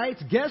off the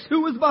lights. Guess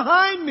who was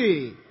behind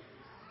me?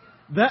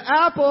 The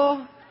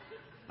apple.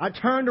 I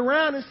turned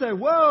around and said,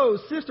 whoa,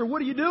 sister,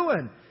 what are you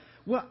doing?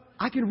 Well,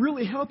 I can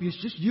really help you.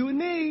 It's just you and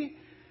me.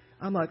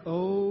 I'm like,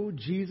 oh,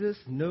 Jesus,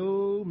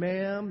 no,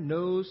 ma'am,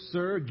 no,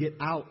 sir, get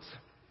out.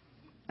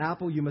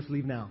 Apple, you must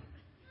leave now.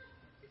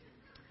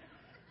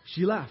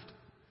 She left.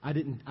 I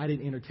didn't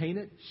entertain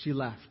it. She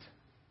left.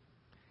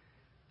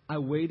 I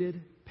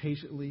waited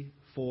patiently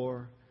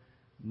for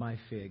my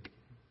fig.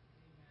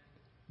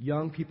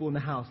 Young people in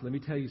the house, let me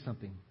tell you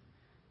something.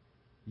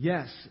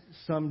 Yes,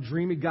 some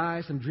dreamy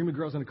guys, some dreamy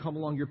girls are going to come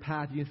along your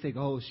path. You can think,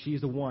 oh,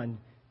 she's the one.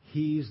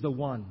 He's the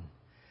one.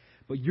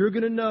 But you're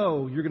going to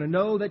know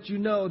that you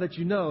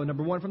know.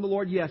 Number one, from the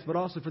Lord, yes, but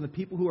also from the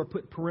people who are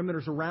put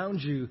perimeters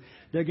around you.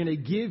 They're going to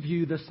give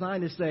you the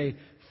sign to say,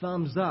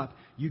 thumbs up,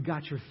 you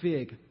got your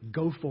fig,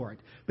 go for it.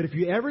 But if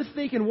you ever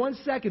think in 1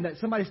 second that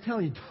somebody's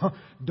telling you,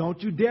 don't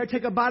you dare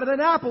take a bite of that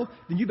apple,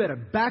 then you better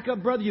back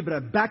up, brother, you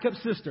better back up,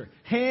 sister.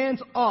 Hands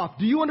off.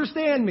 Do you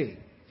understand me?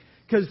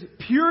 Because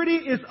purity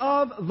is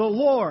of the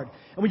Lord.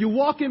 And when you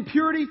walk in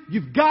purity,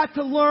 you've got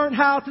to learn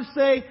how to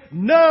say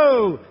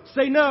no.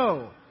 Say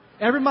no.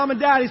 Every mom and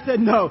daddy said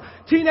no.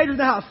 Teenagers in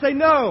the house, say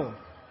no.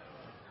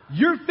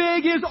 Your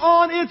fig is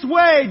on its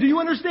way. Do you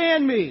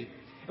understand me?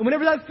 And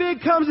whenever that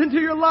fig comes into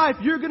your life,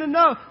 you're going to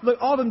know. Look,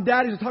 all them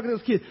daddies are talking to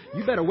those kids.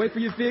 You better wait for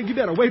your fig. You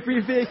better wait for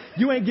your fig.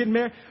 You ain't getting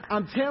married.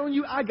 I'm telling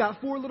you, I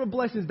got 4 little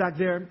blessings back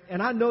there,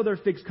 and I know their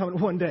fig's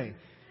coming one day.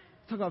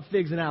 Talk about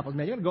figs and apples,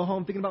 man. You're going to go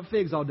home thinking about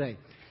figs all day.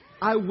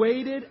 I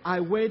waited,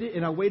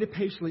 and I waited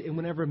patiently. And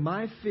whenever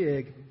my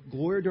fig,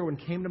 Gloria Derwin,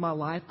 came to my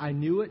life, I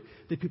knew it.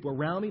 The people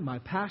around me, my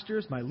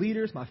pastors, my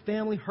leaders, my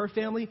family, her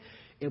family,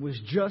 it was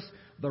just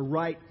the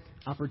right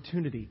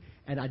opportunity.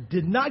 And I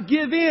did not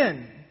give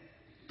in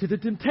to the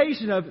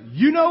temptation of,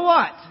 you know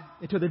what,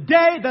 until the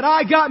day that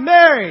I got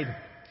married.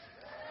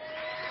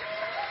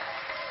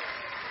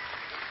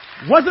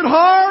 Was it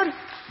hard?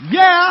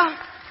 Yeah.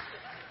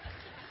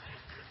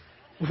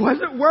 Was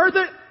it worth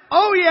it?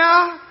 Oh,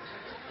 yeah.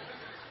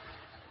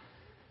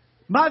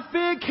 My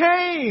fig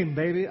came.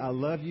 Baby, I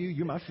love you.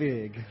 You're my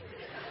fig.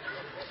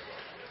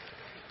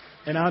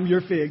 And I'm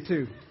your fig,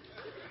 too.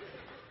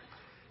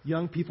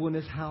 Young people in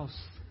this house,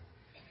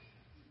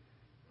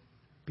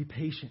 be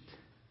patient.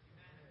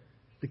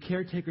 The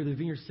caretaker of the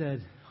vineyard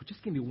said, oh,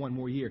 just give me 1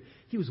 more year.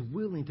 He was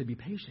willing to be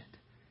patient.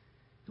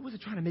 He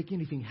wasn't trying to make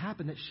anything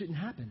happen that shouldn't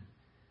happen.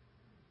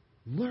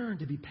 Learn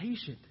to be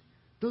patient.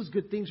 Those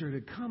good things are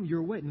to come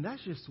your way. And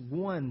that's just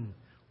one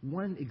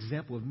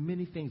example of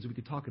many things that we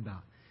could talk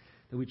about,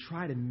 that we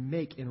try to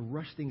make and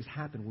rush things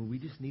happen when we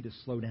just need to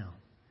slow down.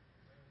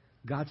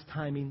 God's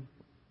timing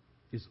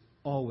is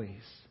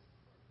always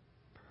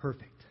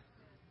perfect.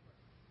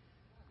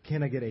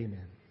 Can I get amen?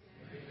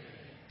 Amen.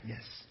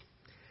 Yes.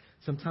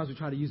 Sometimes we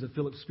try to use a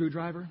Phillips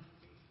screwdriver, and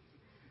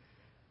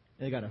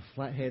they got a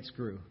flathead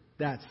screw.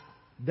 That's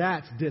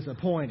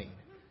disappointing.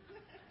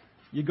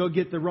 You go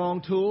get the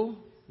wrong tool.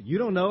 You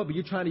don't know it, but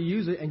you're trying to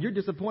use it, and you're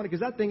disappointed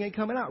because that thing ain't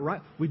coming out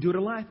right. We do it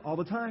in life all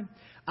the time.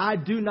 I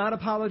do not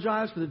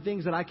apologize for the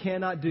things that I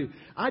cannot do.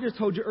 I just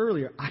told you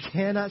earlier, I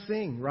cannot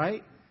sing,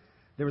 right?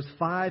 There was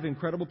 5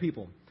 incredible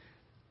people.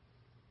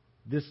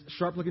 This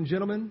sharp-looking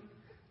gentleman,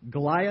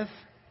 Goliath,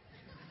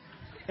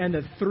 and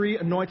the 3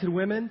 anointed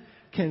women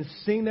can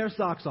sing their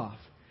socks off.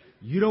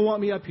 You don't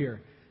want me up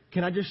here.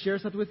 Can I just share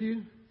something with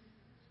you?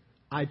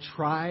 I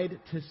tried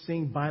to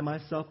sing by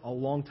myself a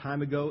long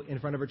time ago in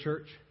front of a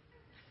church.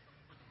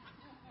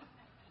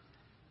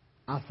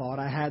 I thought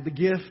I had the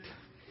gift.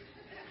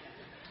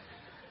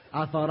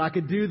 I thought I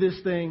could do this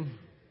thing.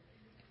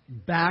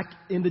 Back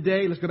in the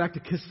day, let's go back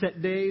to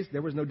cassette days.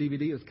 There was no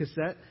DVD, it was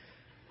cassette.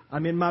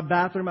 I'm in my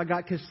bathroom, I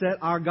got cassette.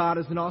 Our God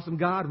is an awesome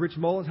God. Rich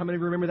Mullins, how many of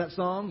you remember that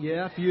song?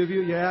 Yeah, a few of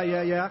you.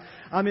 Yeah.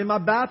 I'm in my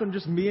bathroom,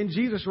 just me and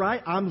Jesus,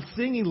 right? I'm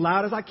singing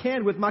loud as I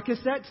can with my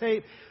cassette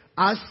tape.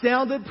 I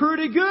sounded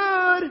pretty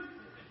good.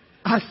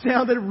 I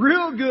sounded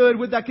real good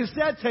with that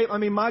cassette tape. I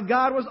mean, my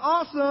God was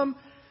awesome.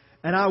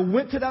 And I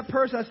went to that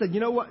person. I said, you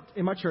know what?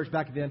 In my church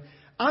back then,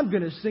 I'm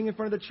going to sing in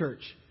front of the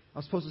church. I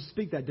was supposed to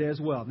speak that day as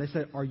well. And they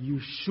said, are you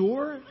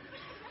sure?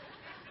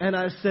 And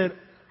I said,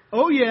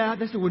 oh, yeah.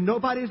 They said, well,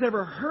 nobody's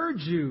ever heard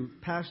you,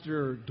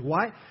 Pastor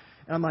Dwight.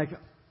 And I'm like,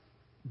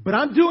 but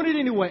I'm doing it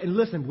anyway. And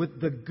listen, with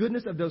the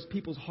goodness of those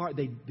people's heart,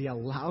 they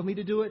allowed me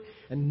to do it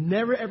and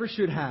never, ever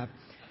should have.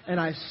 And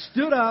I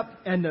stood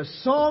up, and the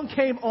song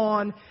came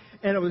on,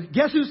 and it was,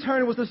 guess whose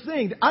turn it was to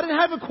sing? I didn't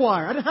have a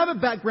choir. I didn't have a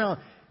background.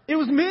 It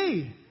was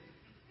me.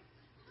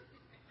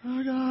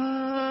 Our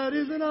God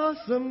is an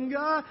awesome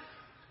God.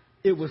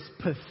 It was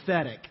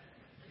pathetic.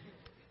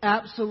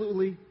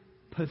 Absolutely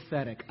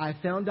pathetic. I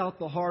found out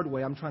the hard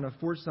way. I'm trying to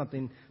force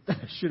something that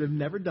I should have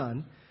never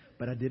done,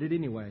 but I did it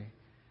anyway.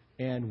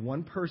 And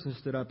one person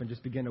stood up and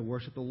just began to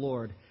worship the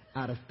Lord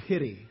out of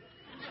pity.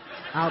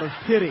 Out of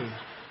pity.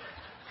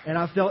 And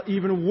I felt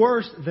even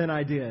worse than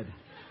I did.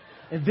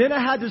 And then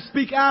I had to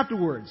speak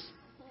afterwards.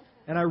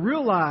 And I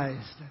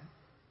realized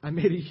I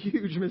made a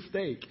huge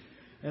mistake.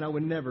 And I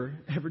would never,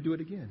 ever do it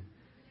again.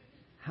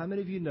 How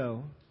many of you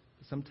know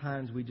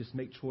sometimes we just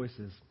make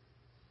choices?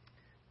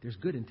 There's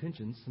good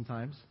intentions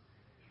sometimes.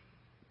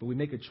 But we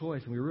make a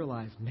choice and we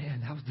realize,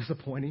 man, that was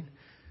disappointing.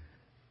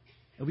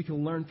 And we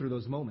can learn through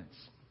those moments.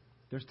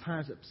 There's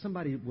times that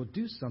somebody will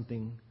do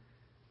something,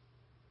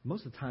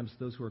 most of the times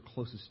those who are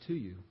closest to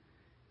you,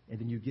 and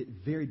then you get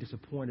very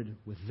disappointed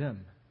with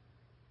them.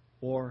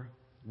 Or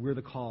we're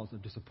the cause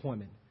of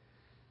disappointment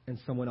in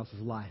someone else's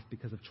life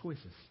because of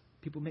choices.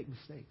 People make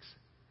mistakes.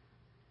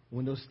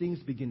 When those things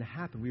begin to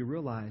happen, we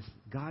realize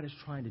God is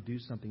trying to do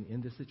something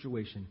in this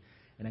situation,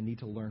 and I need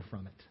to learn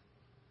from it.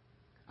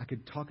 I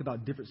could talk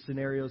about different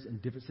scenarios and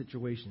different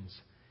situations.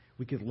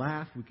 We could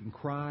laugh, we can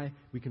cry,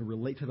 we can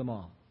relate to them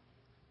all.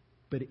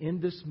 But in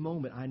this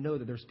moment, I know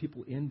that there's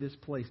people in this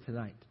place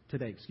today,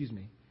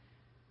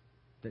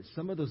 that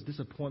some of those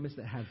disappointments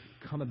that have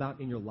come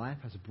about in your life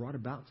has brought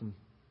about some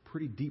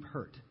pretty deep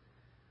hurt.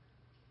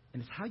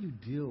 And it's how you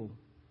deal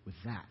with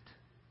that.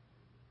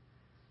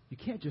 You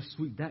can't just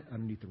sweep that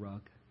underneath the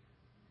rug,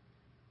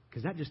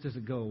 because that just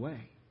doesn't go away.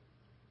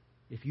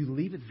 If you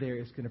leave it there,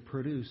 it's going to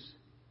produce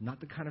not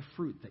the kind of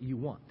fruit that you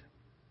want.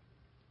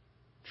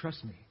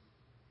 Trust me.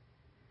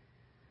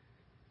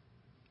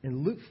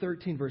 In Luke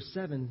 13, verse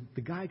 7,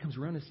 the guy comes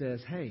around and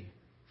says, hey,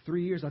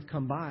 3 years I've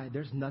come by.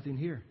 There's nothing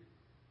here.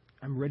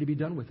 I'm ready to be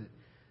done with it.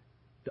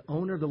 The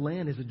owner of the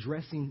land is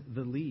addressing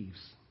the leaves.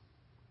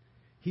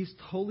 He's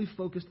totally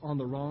focused on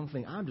the wrong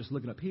thing. I'm just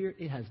looking up here.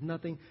 It has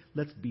nothing.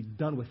 Let's be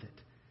done with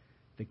it.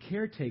 The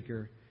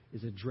caretaker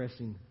is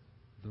addressing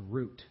the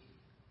root.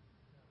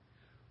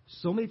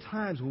 So many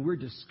times when we're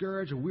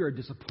discouraged or we are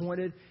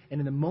disappointed,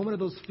 and in the moment of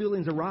those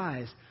feelings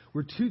arise,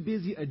 we're too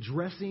busy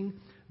addressing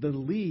the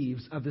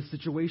leaves of the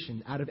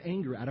situation out of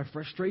anger, out of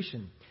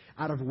frustration,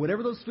 out of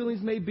whatever those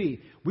feelings may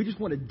be. We just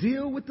want to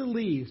deal with the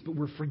leaves, but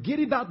we're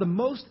forgetting about the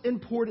most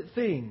important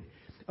thing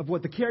of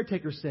what the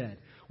caretaker said.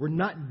 We're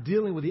not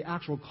dealing with the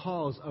actual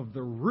cause of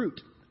the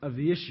root of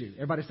the issue.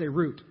 Everybody say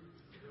root.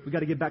 We've got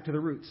to get back to the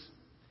roots.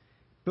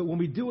 But when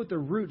we deal with the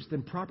roots,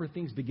 then proper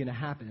things begin to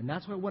happen. And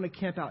that's what I want to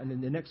camp out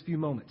in the next few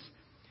moments.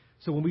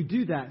 So when we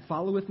do that,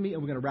 follow with me,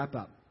 and we're going to wrap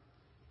up.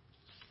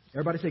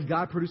 Everybody say,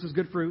 God produces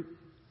good fruit.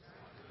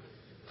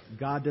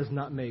 God does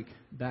not make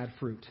bad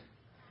fruit.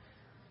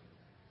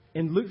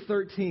 In Luke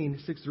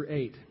 13, 6 through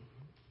 8,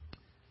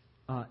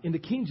 in the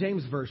King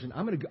James Version,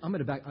 I'm going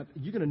to back up.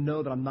 You're going to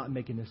know that I'm not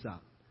making this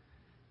up.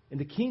 In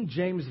the King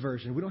James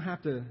Version, we don't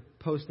have to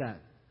post that,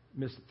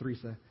 Miss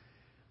Theresa,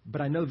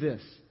 but I know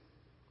this.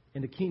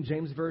 In the King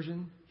James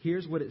Version,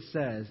 here's what it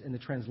says in the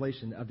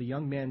translation of the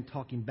young man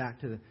talking back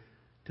to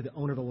the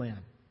owner of the land.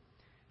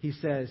 He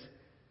says,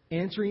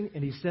 answering,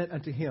 and he said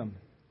unto him,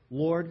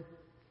 Lord,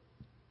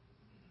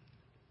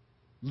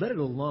 let it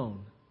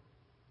alone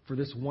for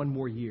this one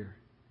more year.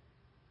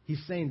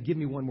 He's saying, give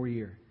me one more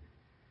year.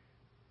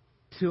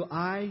 Till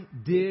I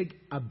dig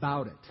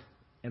about it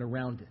and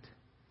around it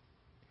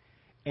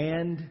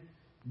and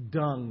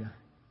dung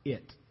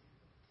it.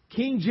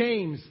 King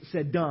James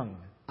said dung.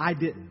 I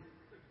didn't.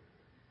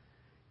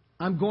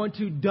 I'm going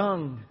to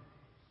dung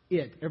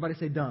it. Everybody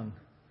say dung.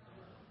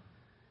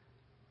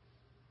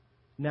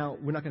 Now,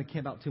 we're not going to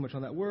camp out too much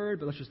on that word,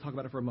 but let's just talk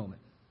about it for a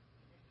moment.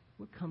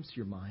 What comes to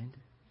your mind?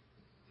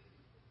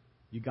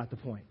 You got the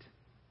point.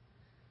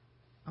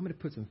 I'm going to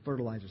put some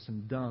fertilizer,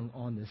 some dung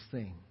on this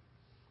thing.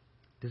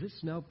 Does it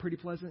smell pretty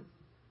pleasant?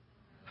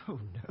 Oh,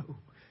 no.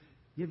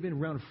 You ever been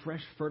around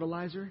fresh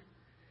fertilizer?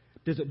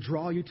 Does it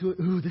draw you to it?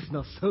 Ooh, this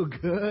smells so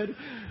good.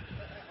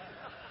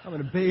 I'm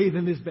going to bathe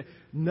in this.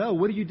 No,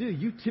 what do?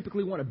 You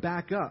typically want to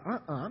back up.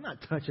 I'm not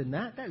touching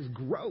that. That is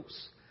gross.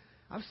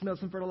 I've smelled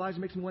some fertilizer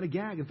that makes me want to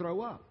gag and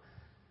throw up.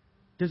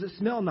 Does it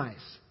smell nice?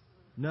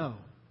 No.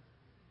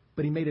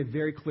 But he made a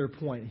very clear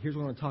point. Here's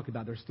what I want to talk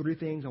about. There's 3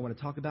 things I want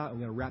to talk about. I'm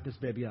going to wrap this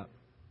baby up.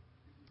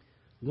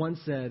 One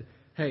said,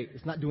 hey,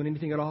 it's not doing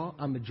anything at all.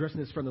 I'm addressing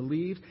this from the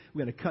leaves.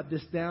 We're going to cut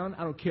this down.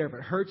 I don't care if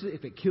it hurts it,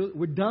 if it kills it.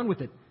 We're done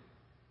with it.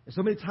 And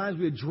so many times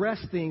we address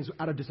things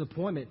out of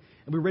disappointment,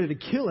 and we're ready to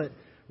kill it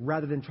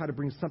rather than try to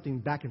bring something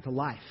back into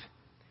life.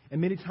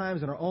 And many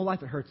times in our own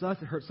life, it hurts us,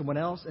 it hurts someone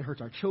else, it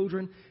hurts our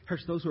children, it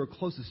hurts those who are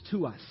closest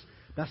to us.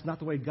 That's not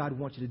the way God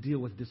wants you to deal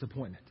with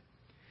disappointment.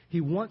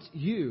 He wants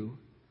you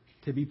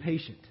to be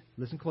patient.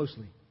 Listen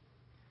closely.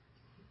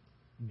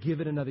 Give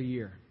it another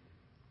year.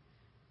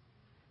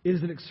 It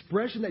is an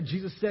expression that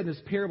Jesus said in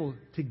this parable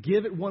to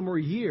give it one more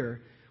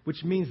year,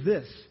 which means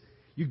this.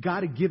 You've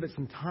got to give it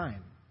some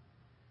time.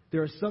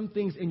 There are some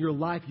things in your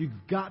life you've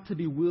got to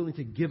be willing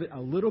to give it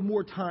a little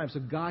more time so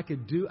God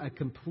could do a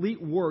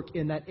complete work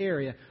in that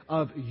area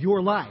of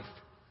your life.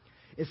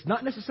 It's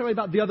not necessarily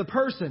about the other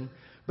person,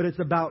 but it's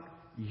about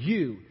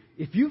you.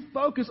 If you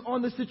focus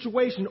on the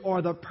situation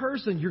or the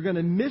person, you're going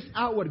to miss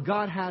out what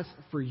God has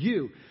for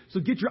you. So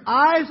get your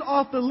eyes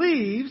off the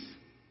leaves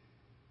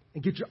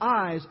and get your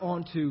eyes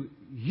onto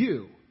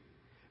you.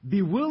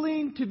 Be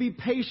willing to be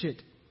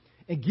patient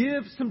and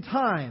give some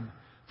time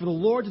for the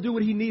Lord to do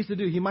what He needs to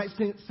do. He might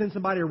send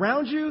somebody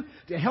around you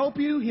to help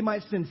you. He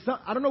might send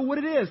I don't know what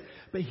it is,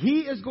 but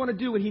He is going to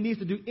do what He needs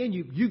to do in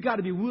you. You've got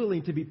to be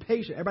willing to be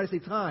patient. Everybody say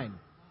time.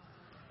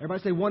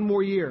 Everybody say one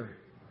more year.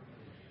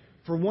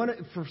 For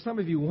some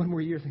of you, one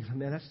more year, thinks,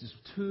 man, that's just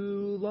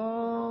too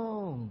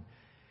long.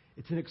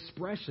 It's an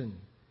expression.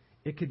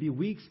 It could be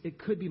weeks, it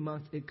could be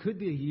months, it could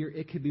be a year,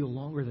 it could be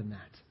longer than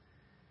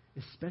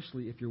that,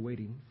 especially if you're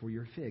waiting for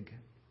your fig.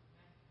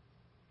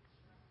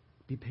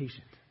 Be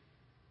patient.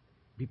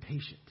 Be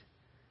patient.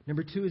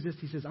 Number 2 is this.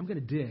 He says, I'm going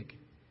to dig.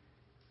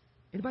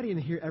 Anybody in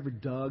here ever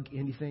dug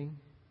anything?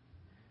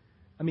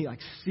 I mean, like,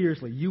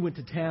 seriously, you went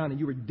to town and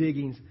you were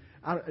digging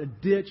out a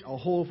ditch, a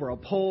hole for a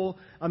pole.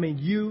 I mean,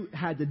 you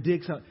had to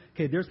dig something.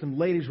 Okay, there's some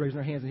ladies raising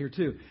their hands in here,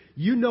 too.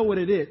 You know what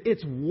it is.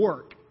 It's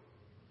work.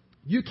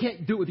 You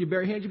can't do it with your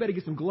bare hands. You better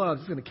get some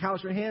gloves. It's going to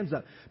callous your hands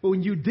up. But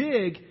when you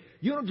dig,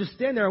 you don't just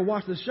stand there and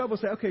watch the shovel and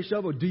say, okay,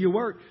 shovel, do your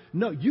work.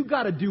 No, you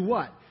got to do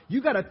what?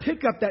 You got to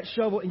pick up that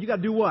shovel and you got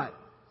to do what?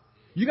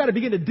 You got to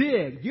begin to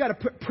dig. You got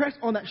to press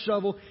on that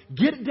shovel,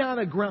 get it down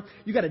to the ground.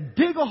 You got to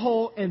dig a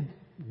hole, and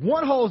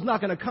one hole is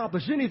not going to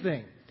accomplish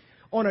anything.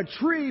 On a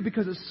tree,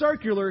 because it's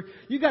circular,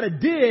 you got to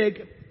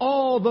dig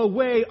all the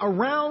way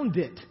around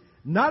it.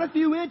 Not a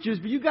few inches,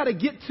 but you got to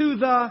get to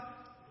the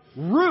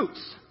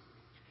roots.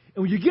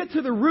 And when you get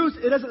to the roots,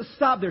 it doesn't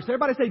stop there. So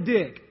everybody say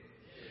dig.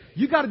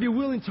 You got to be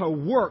willing to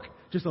work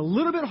just a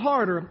little bit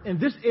harder in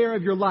this area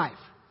of your life.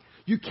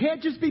 You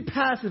can't just be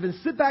passive and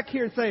sit back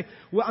here and say,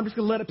 well, I'm just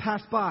going to let it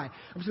pass by.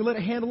 I'm just going to let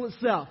it handle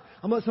itself.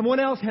 I'm going to let someone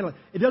else handle it.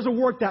 It doesn't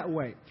work that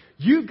way.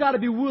 You've got to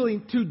be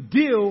willing to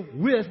deal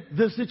with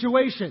the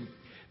situation.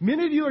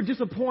 Many of you are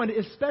disappointed,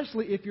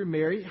 especially if you're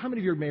married. How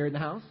many of you are married in the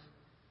house?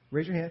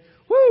 Raise your hand.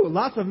 Woo,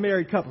 lots of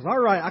married couples. All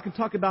right, I can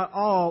talk about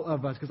all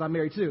of us because I'm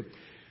married too.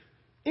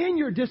 In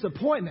your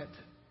disappointment,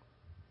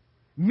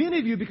 many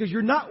of you, because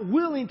you're not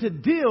willing to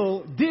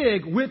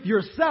dig with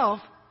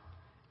yourself,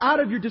 out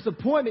of your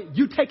disappointment,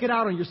 you take it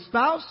out on your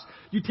spouse,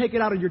 you take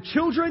it out on your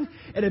children,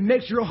 and it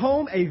makes your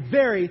home a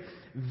very,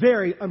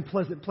 very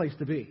unpleasant place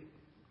to be.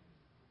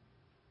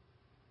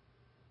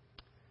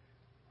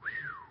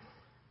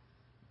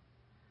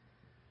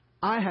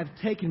 I have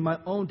taken my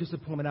own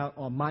disappointment out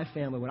on my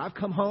family. When I've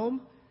come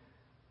home,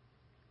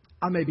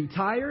 I may be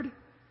tired,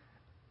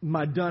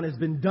 my day has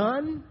been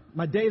done,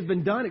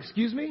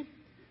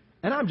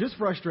 and I'm just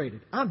frustrated.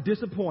 I'm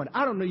disappointed.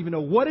 I don't even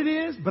know what it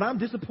is, but I'm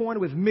disappointed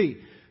with me.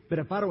 But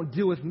if I don't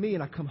deal with me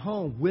and I come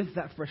home with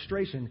that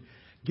frustration,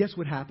 guess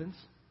what happens?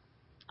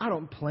 I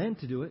don't plan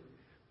to do it,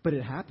 but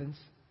it happens.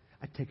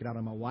 I take it out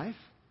on my wife.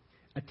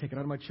 I take it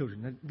out on my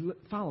children. Now,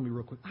 follow me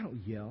real quick. I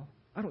don't yell.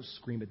 I don't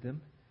scream at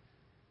them.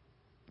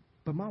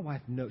 But my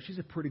wife knows. She's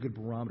a pretty good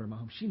barometer in my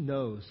home. She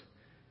knows.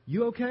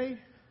 You okay?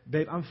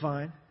 Babe, I'm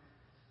fine.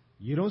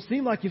 You don't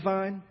seem like you're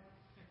fine.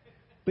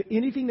 But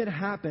anything that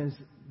happens,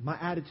 my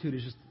attitude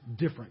is just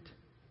different.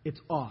 It's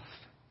off.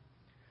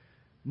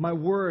 My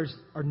words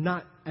are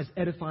not as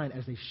edifying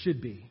as they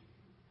should be.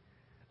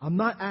 I'm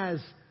not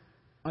as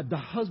the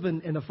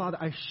husband and the father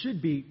I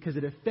should be because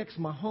it affects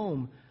my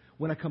home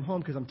when I come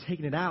home because I'm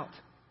taking it out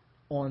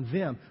on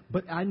them.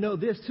 But I know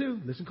this too.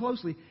 Listen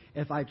closely.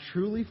 If I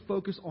truly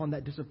focus on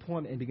that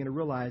disappointment and begin to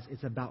realize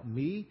it's about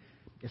me,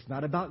 it's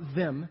not about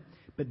them,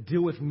 but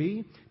deal with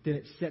me, then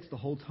it sets the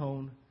whole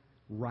tone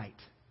right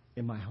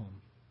in my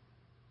home.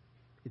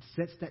 It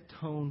sets that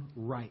tone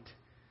right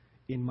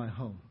in my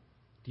home.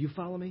 Do you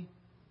follow me?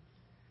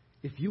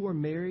 If you are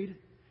married,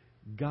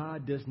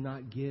 God does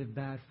not give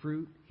bad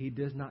fruit. He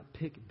does not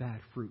pick bad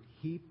fruit.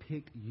 He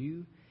picked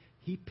you.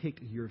 He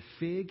picked your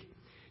fig.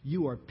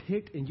 You are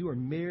picked and you are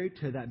married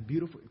to that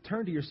beautiful.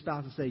 Turn to your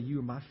spouse and say, you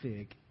are my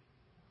fig.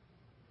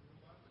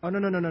 Oh,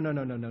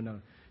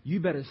 no. You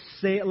better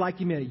say it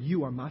like you meant it.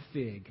 You are my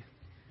fig.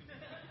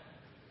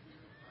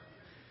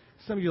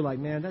 Some of you are like,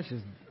 man, that's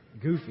just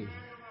goofy.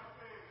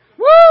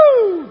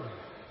 Woo!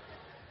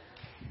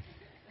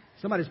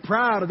 Somebody's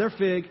proud of their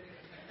fig.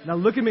 Now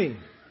look at me.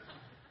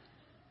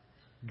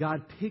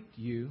 God picked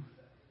you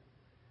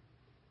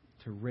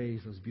to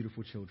raise those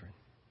beautiful children.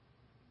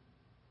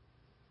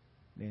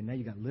 Man, now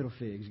you got little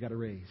figs you got to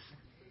raise.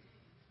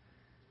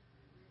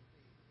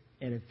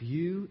 And if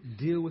you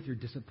deal with your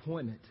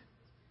disappointment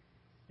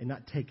and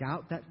not take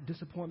out that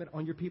disappointment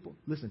on your people,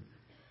 listen,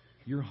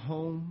 your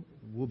home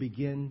will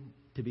begin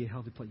to be a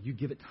healthy place. You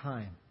give it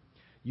time.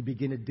 You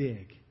begin to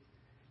dig.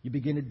 You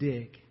begin to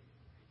dig.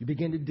 You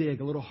begin to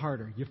dig a little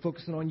harder. You're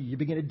focusing on you. You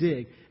begin to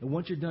dig. And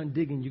once you're done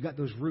digging, you got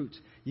those roots.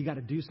 You got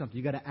to do something.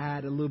 You got to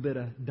add a little bit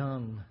of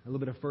dung, a little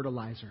bit of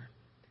fertilizer.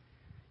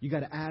 You got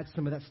to add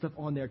some of that stuff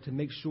on there to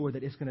make sure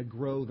that it's going to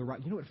grow the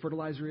right. You know what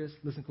fertilizer is?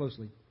 Listen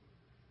closely.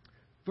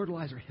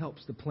 Fertilizer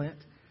helps the plant.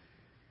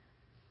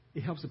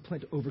 It helps the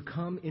plant to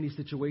overcome any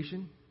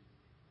situation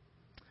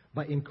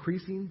by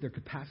increasing their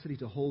capacity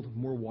to hold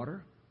more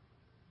water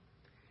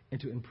and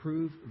to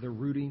improve their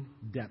rooting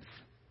depth.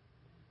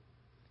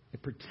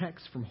 It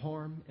protects from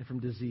harm and from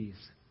disease.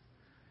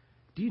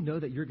 Do you know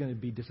that you're going to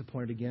be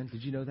disappointed again?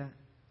 Did you know that?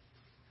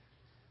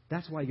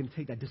 That's why you're going to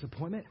take that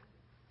disappointment,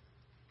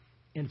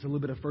 and it's a little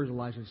bit of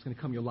fertilizer that's going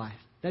to come in your life.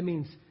 That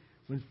means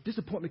when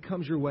disappointment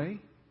comes your way,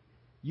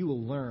 you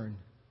will learn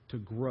to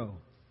grow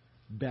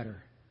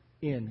better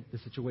in the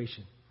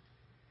situation.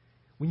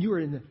 When you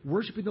are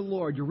worshiping the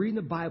Lord, you're reading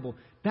the Bible,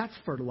 that's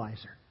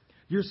fertilizer.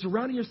 You're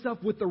surrounding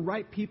yourself with the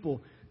right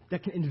people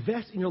that can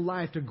invest in your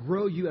life to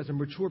grow you as a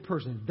mature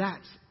person.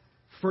 That's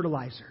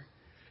fertilizer.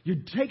 You're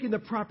taking the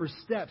proper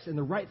steps and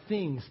the right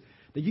things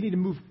that you need to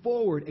move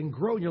forward and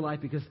grow in your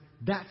life because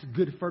that's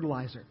good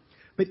fertilizer.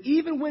 But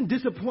even when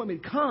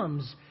disappointment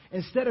comes,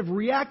 instead of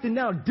reacting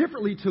now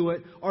differently to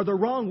it or the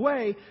wrong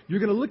way, you're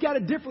going to look at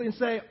it differently and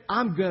say,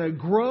 I'm going to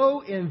grow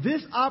in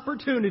this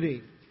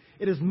opportunity.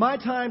 It is my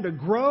time to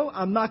grow.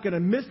 I'm not going to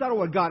miss out on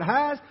what God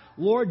has.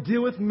 Lord,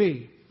 deal with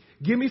me.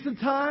 Give me some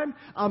time.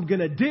 I'm going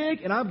to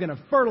dig and I'm going to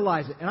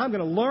fertilize it. And I'm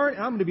going to learn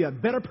and I'm going to be a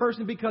better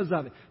person because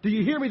of it. Do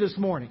you hear me this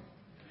morning?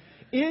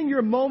 In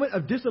your moment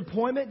of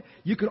disappointment,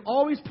 you can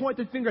always point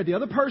the finger at the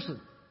other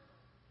person.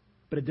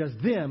 But it does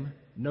them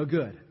no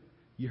good.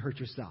 You hurt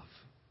yourself.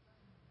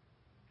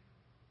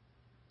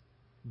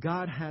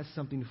 God has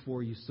something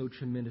for you so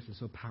tremendous and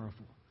so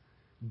powerful.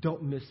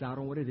 Don't miss out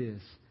on what it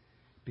is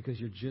because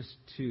you're just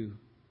too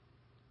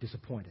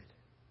disappointed.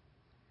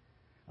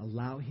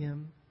 Allow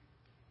Him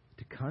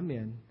to come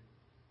in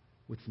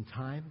with some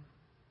time,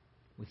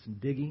 with some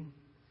digging,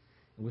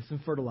 and with some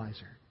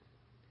fertilizer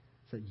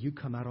so that you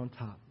come out on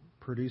top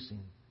producing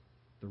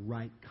the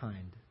right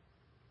kind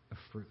of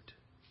fruit.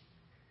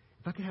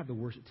 If I could have the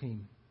worship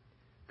team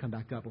come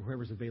back up, or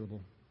whoever's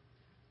available,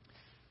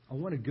 I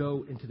want to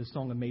go into the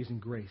song Amazing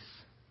Grace.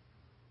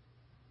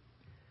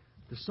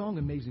 The song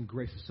Amazing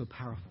Grace is so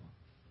powerful.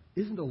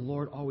 Isn't the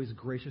Lord always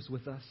gracious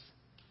with us?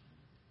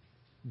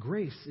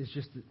 Grace is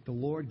just the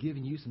Lord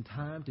giving you some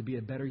time to be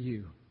a better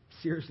you.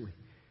 Seriously.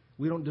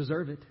 We don't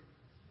deserve it.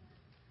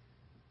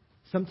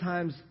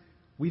 Sometimes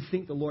we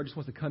think the Lord just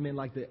wants to come in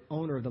like the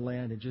owner of the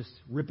land and just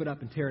rip it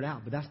up and tear it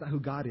out. But that's not who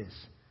God is.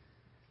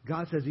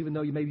 God says even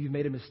though maybe you've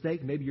made a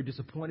mistake, maybe you're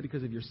disappointed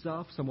because of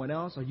yourself, someone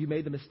else, or you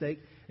made the mistake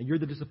and you're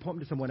the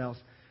disappointment to someone else,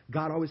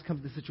 God always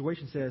comes to the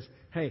situation and says,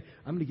 hey,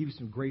 I'm going to give you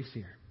some grace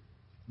here.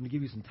 I'm going to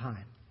give you some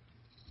time.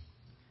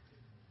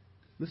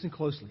 Listen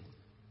closely.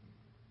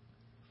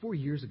 4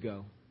 years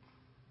ago,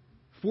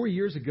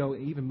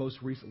 and even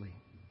most recently,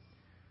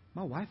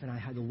 my wife and I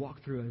had to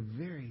walk through a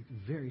very,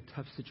 very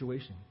tough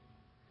situation.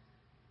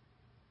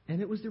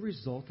 And it was the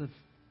result of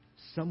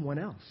someone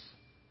else.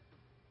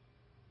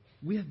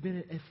 We have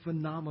been a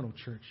phenomenal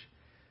church.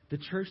 The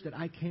church that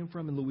I came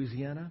from in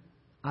Louisiana,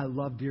 I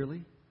love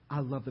dearly. I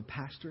love the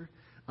pastor.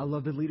 I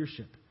love the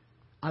leadership.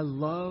 I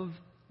love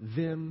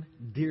them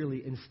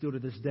dearly and still to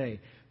this day.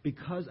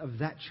 Because of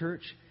that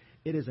church,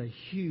 it is a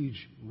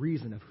huge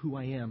reason of who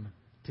I am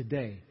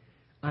today.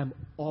 I'm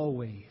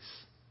always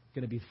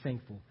going to be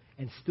thankful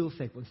and still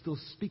thankful and still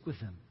speak with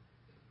them.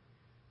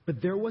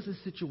 But there was a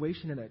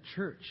situation in that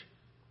church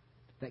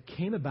that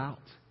came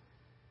about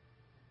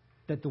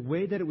that the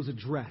way that it was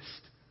addressed,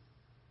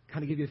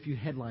 kind of give you a few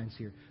headlines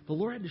here. The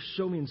Lord had to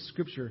show me in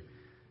Scripture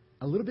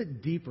a little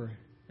bit deeper,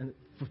 and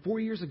for 4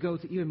 years ago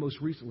to even most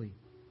recently,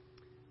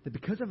 that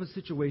because of a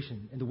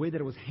situation and the way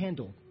that it was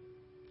handled,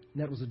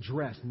 and that it was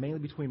addressed, mainly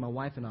between my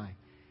wife and I,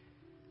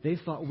 they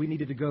thought we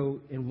needed to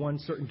go in one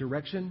certain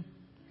direction,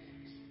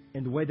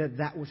 and the way that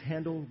that was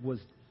handled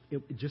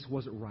it just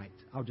wasn't right.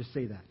 I'll just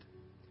say that.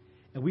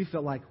 And we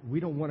felt like we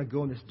don't want to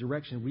go in this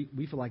direction.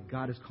 We feel like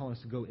God is calling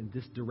us to go in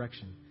this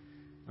direction.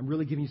 I'm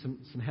really giving you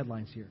some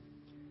headlines here.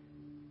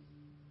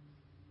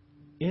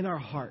 In our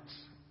hearts,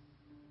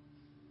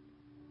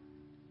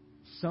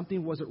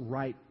 something wasn't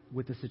right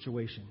with the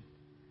situation.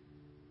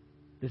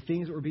 The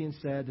things that were being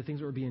said, the things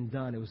that were being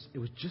done, it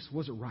was just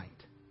wasn't right.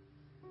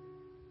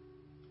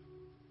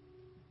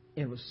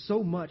 And it was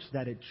so much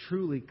that it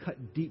truly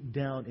cut deep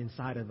down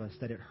inside of us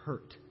that it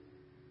hurt.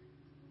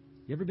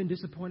 You ever been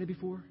disappointed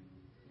before?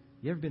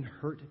 You ever been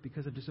hurt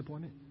because of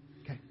disappointment?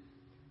 Okay.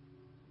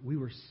 We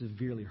were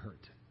severely hurt.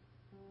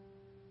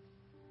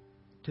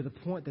 To the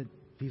point that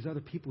these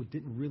other people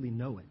didn't really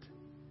know it.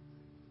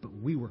 But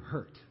we were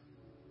hurt.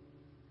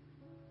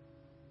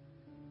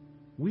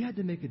 We had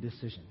to make a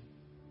decision.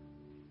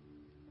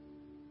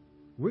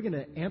 We're going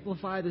to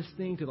amplify this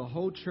thing to the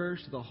whole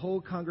church, to the whole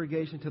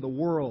congregation, to the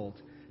world,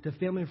 to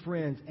family and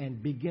friends,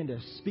 and begin to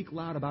speak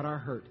loud about our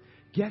hurt.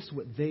 Guess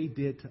what they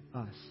did to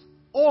us?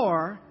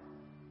 Or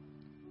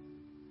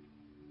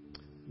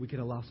we can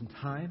allow some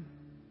time.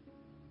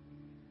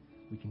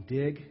 We can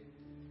dig.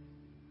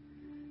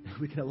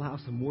 We can allow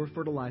some more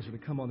fertilizer to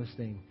come on this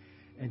thing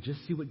and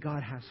just see what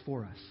God has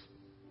for us.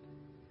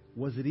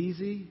 Was it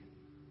easy?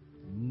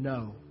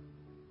 No.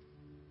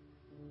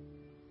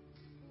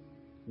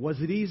 Was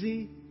it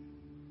easy?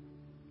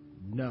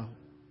 No.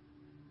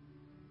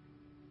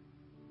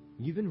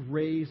 You've been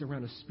raised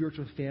around a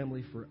spiritual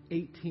family for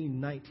 18,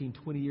 19,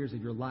 20 years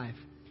of your life,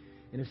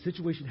 and a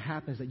situation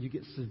happens that you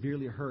get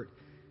severely hurt.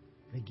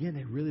 And again,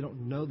 they really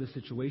don't know the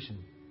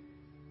situation,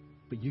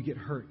 but you get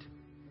hurt.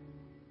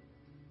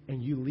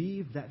 And you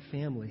leave that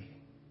family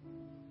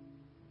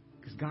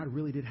because God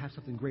really did have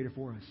something greater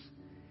for us.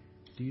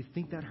 Do you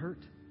think that hurt?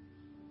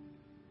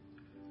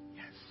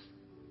 Yes.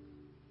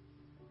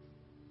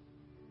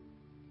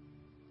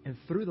 And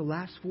through the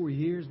last 4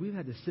 years, we've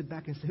had to sit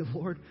back and say,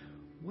 Lord,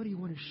 what do you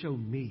want to show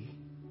me?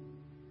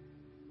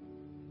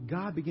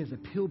 God begins to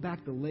peel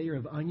back the layer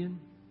of onion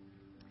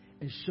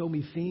and show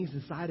me things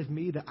inside of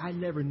me that I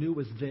never knew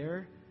was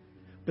there.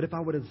 But if I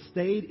would have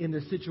stayed in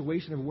the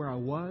situation of where I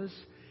was,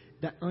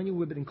 that onion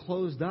would have been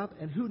closed up,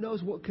 and who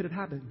knows what could have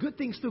happened. Good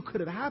things still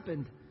could have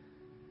happened.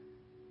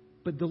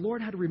 But the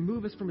Lord had to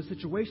remove us from a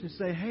situation and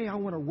say, hey, I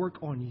want to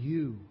work on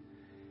you.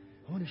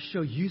 I want to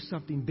show you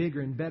something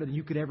bigger and better than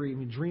you could ever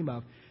even dream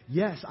of.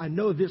 Yes, I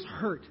know this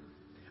hurt.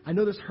 I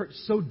know this hurt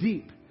so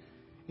deep.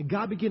 And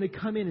God began to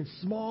come in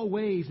small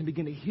ways and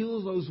begin to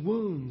heal those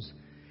wounds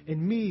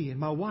in me and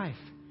my wife.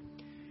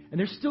 And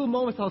there's still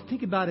moments I'll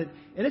think about it,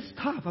 and it's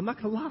tough, I'm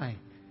not going to lie,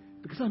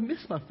 because I miss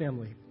my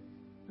family.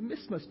 I miss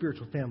my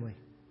spiritual family.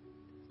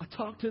 I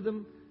talk to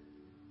them.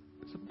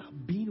 It's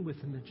about being with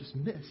them and just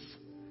miss.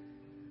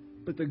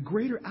 But the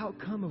greater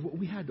outcome of what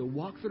we had to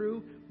walk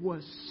through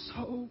was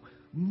so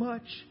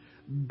much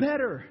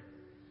better.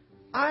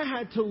 I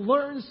had to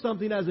learn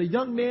something as a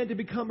young man to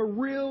become a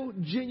real,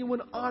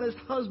 genuine, honest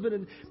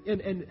husband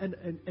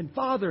and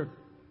father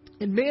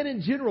and man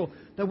in general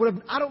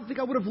that I don't think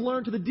I would have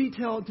learned to the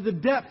detail, to the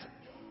depth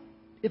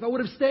if I would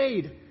have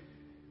stayed.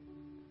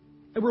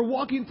 And we're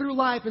walking through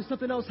life and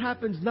something else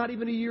happens not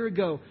even a year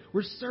ago.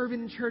 We're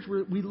serving in church.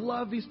 We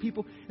love these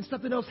people and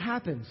something else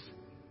happens.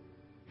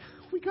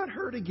 We got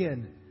hurt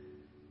again.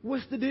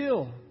 What's the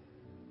deal?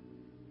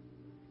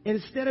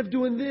 And instead of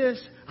doing this,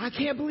 I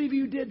can't believe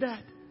you did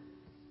that.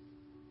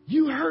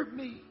 You hurt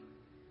me.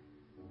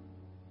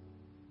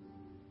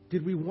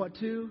 Did we want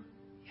to?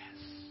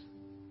 Yes.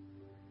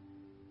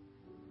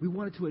 We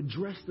wanted to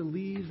address the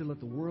leaves and let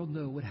the world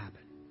know what happened.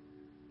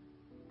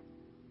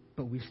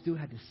 But we still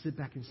had to sit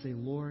back and say,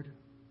 Lord,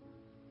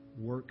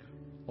 work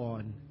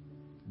on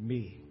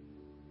me.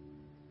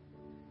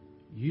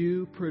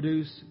 You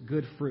produce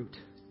good fruit.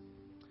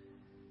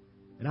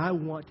 And I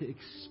want to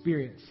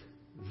experience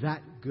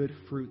that good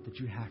fruit that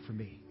you have for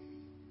me.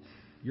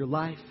 Your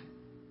life,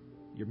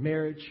 your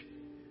marriage,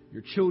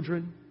 your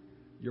children,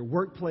 your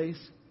workplace,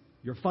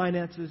 your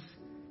finances,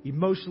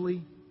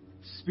 emotionally,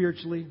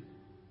 spiritually.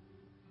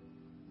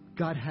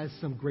 God has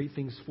some great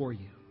things for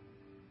you.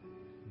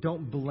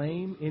 Don't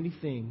blame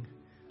anything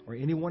or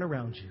anyone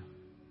around you.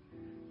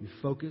 You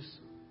focus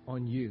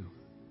on you.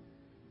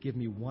 Give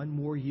me one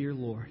more year,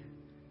 Lord.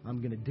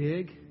 I'm going to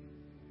dig,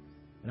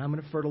 and I'm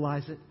going to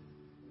fertilize it.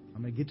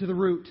 I'm going to get to the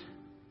root,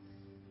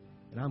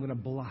 and I'm going to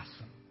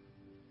blossom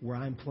where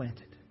I'm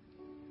planted.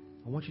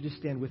 I want you to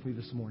stand with me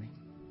this morning.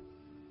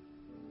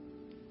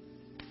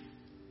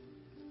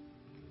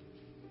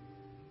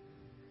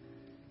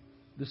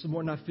 This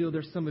morning I feel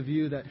there's some of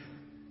you that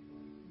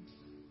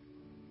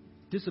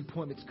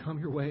disappointments come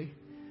your way.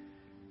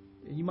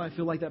 And you might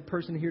feel like that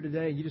person here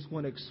today, and you just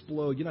want to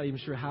explode. You're not even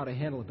sure how to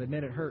handle it, but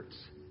man, it hurts.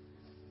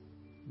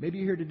 Maybe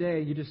you're here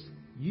today, you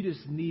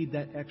just need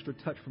that extra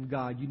touch from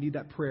God. You need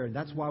that prayer, and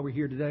that's why we're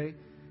here today,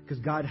 because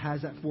God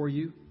has that for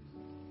you.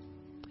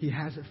 He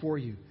has it for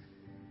you.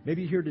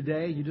 Maybe you're here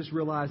today, you just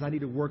realize I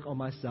need to work on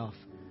myself.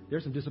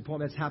 There's some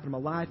disappointment that's happened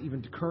in my life.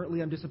 Even currently,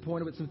 I'm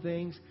disappointed with some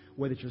things,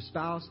 whether it's your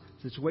spouse,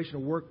 situation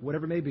at work,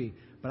 whatever it may be.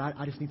 But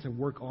I just need to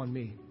work on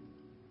me.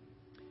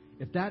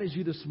 If that is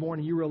you this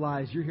morning, you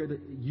realize you're here,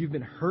 that you've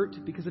been hurt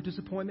because of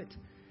disappointment.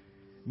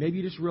 Maybe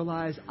you just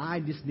realize I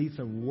just need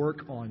some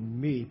work on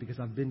me because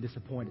I've been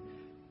disappointed.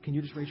 Can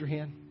you just raise your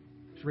hand?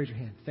 Just raise your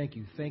hand. Thank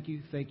you, thank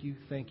you, thank you,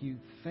 thank you,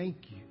 thank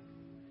you.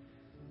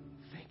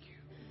 Thank you.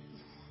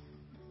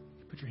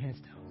 Put your hands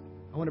down.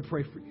 I want to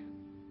pray for you.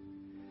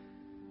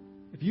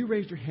 If you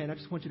raised your hand, I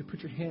just want you to put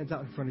your hands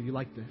out in front of you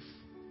like this.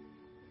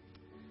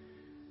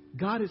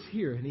 God is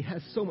here, and He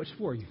has so much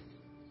for you.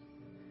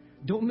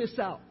 Don't miss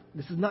out.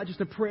 This is not just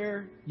a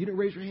prayer. You didn't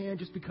raise your hand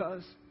just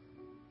because.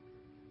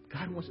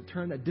 God wants to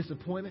turn that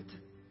disappointment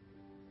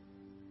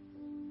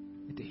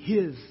into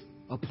His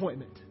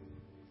appointment.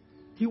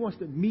 He wants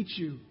to meet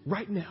you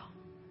right now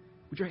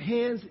with your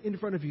hands in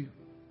front of you.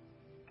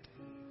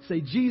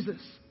 Say, Jesus,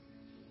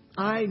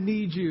 I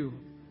need you.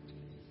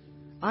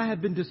 I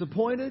have been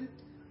disappointed,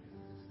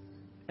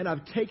 and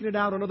I've taken it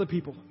out on other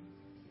people.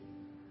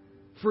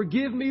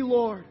 Forgive me,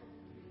 Lord.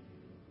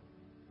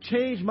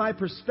 Change my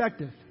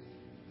perspective.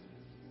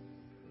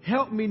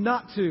 Help me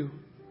not to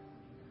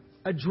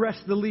address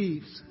the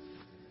leaves.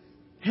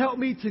 Help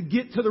me to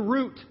get to the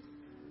root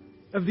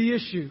of the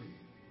issue.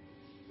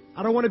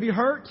 I don't want to be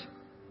hurt.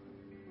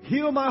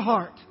 Heal my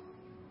heart.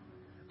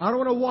 I don't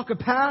want to walk a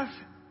path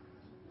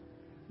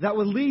that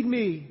would lead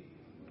me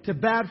to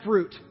bad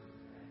fruit.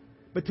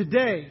 But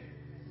today,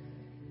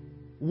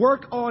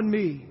 work on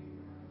me.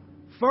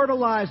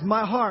 Fertilize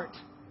my heart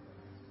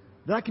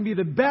that I can be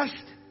the best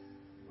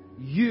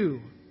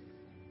you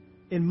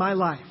in my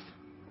life.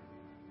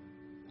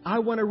 I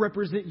want to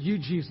represent you,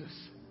 Jesus.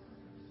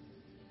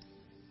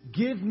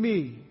 Give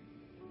me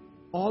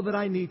all that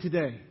I need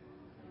today.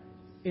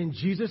 In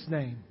Jesus'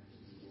 name,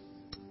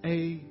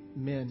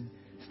 amen.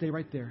 Stay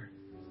right there.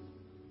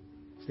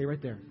 Stay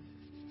right there.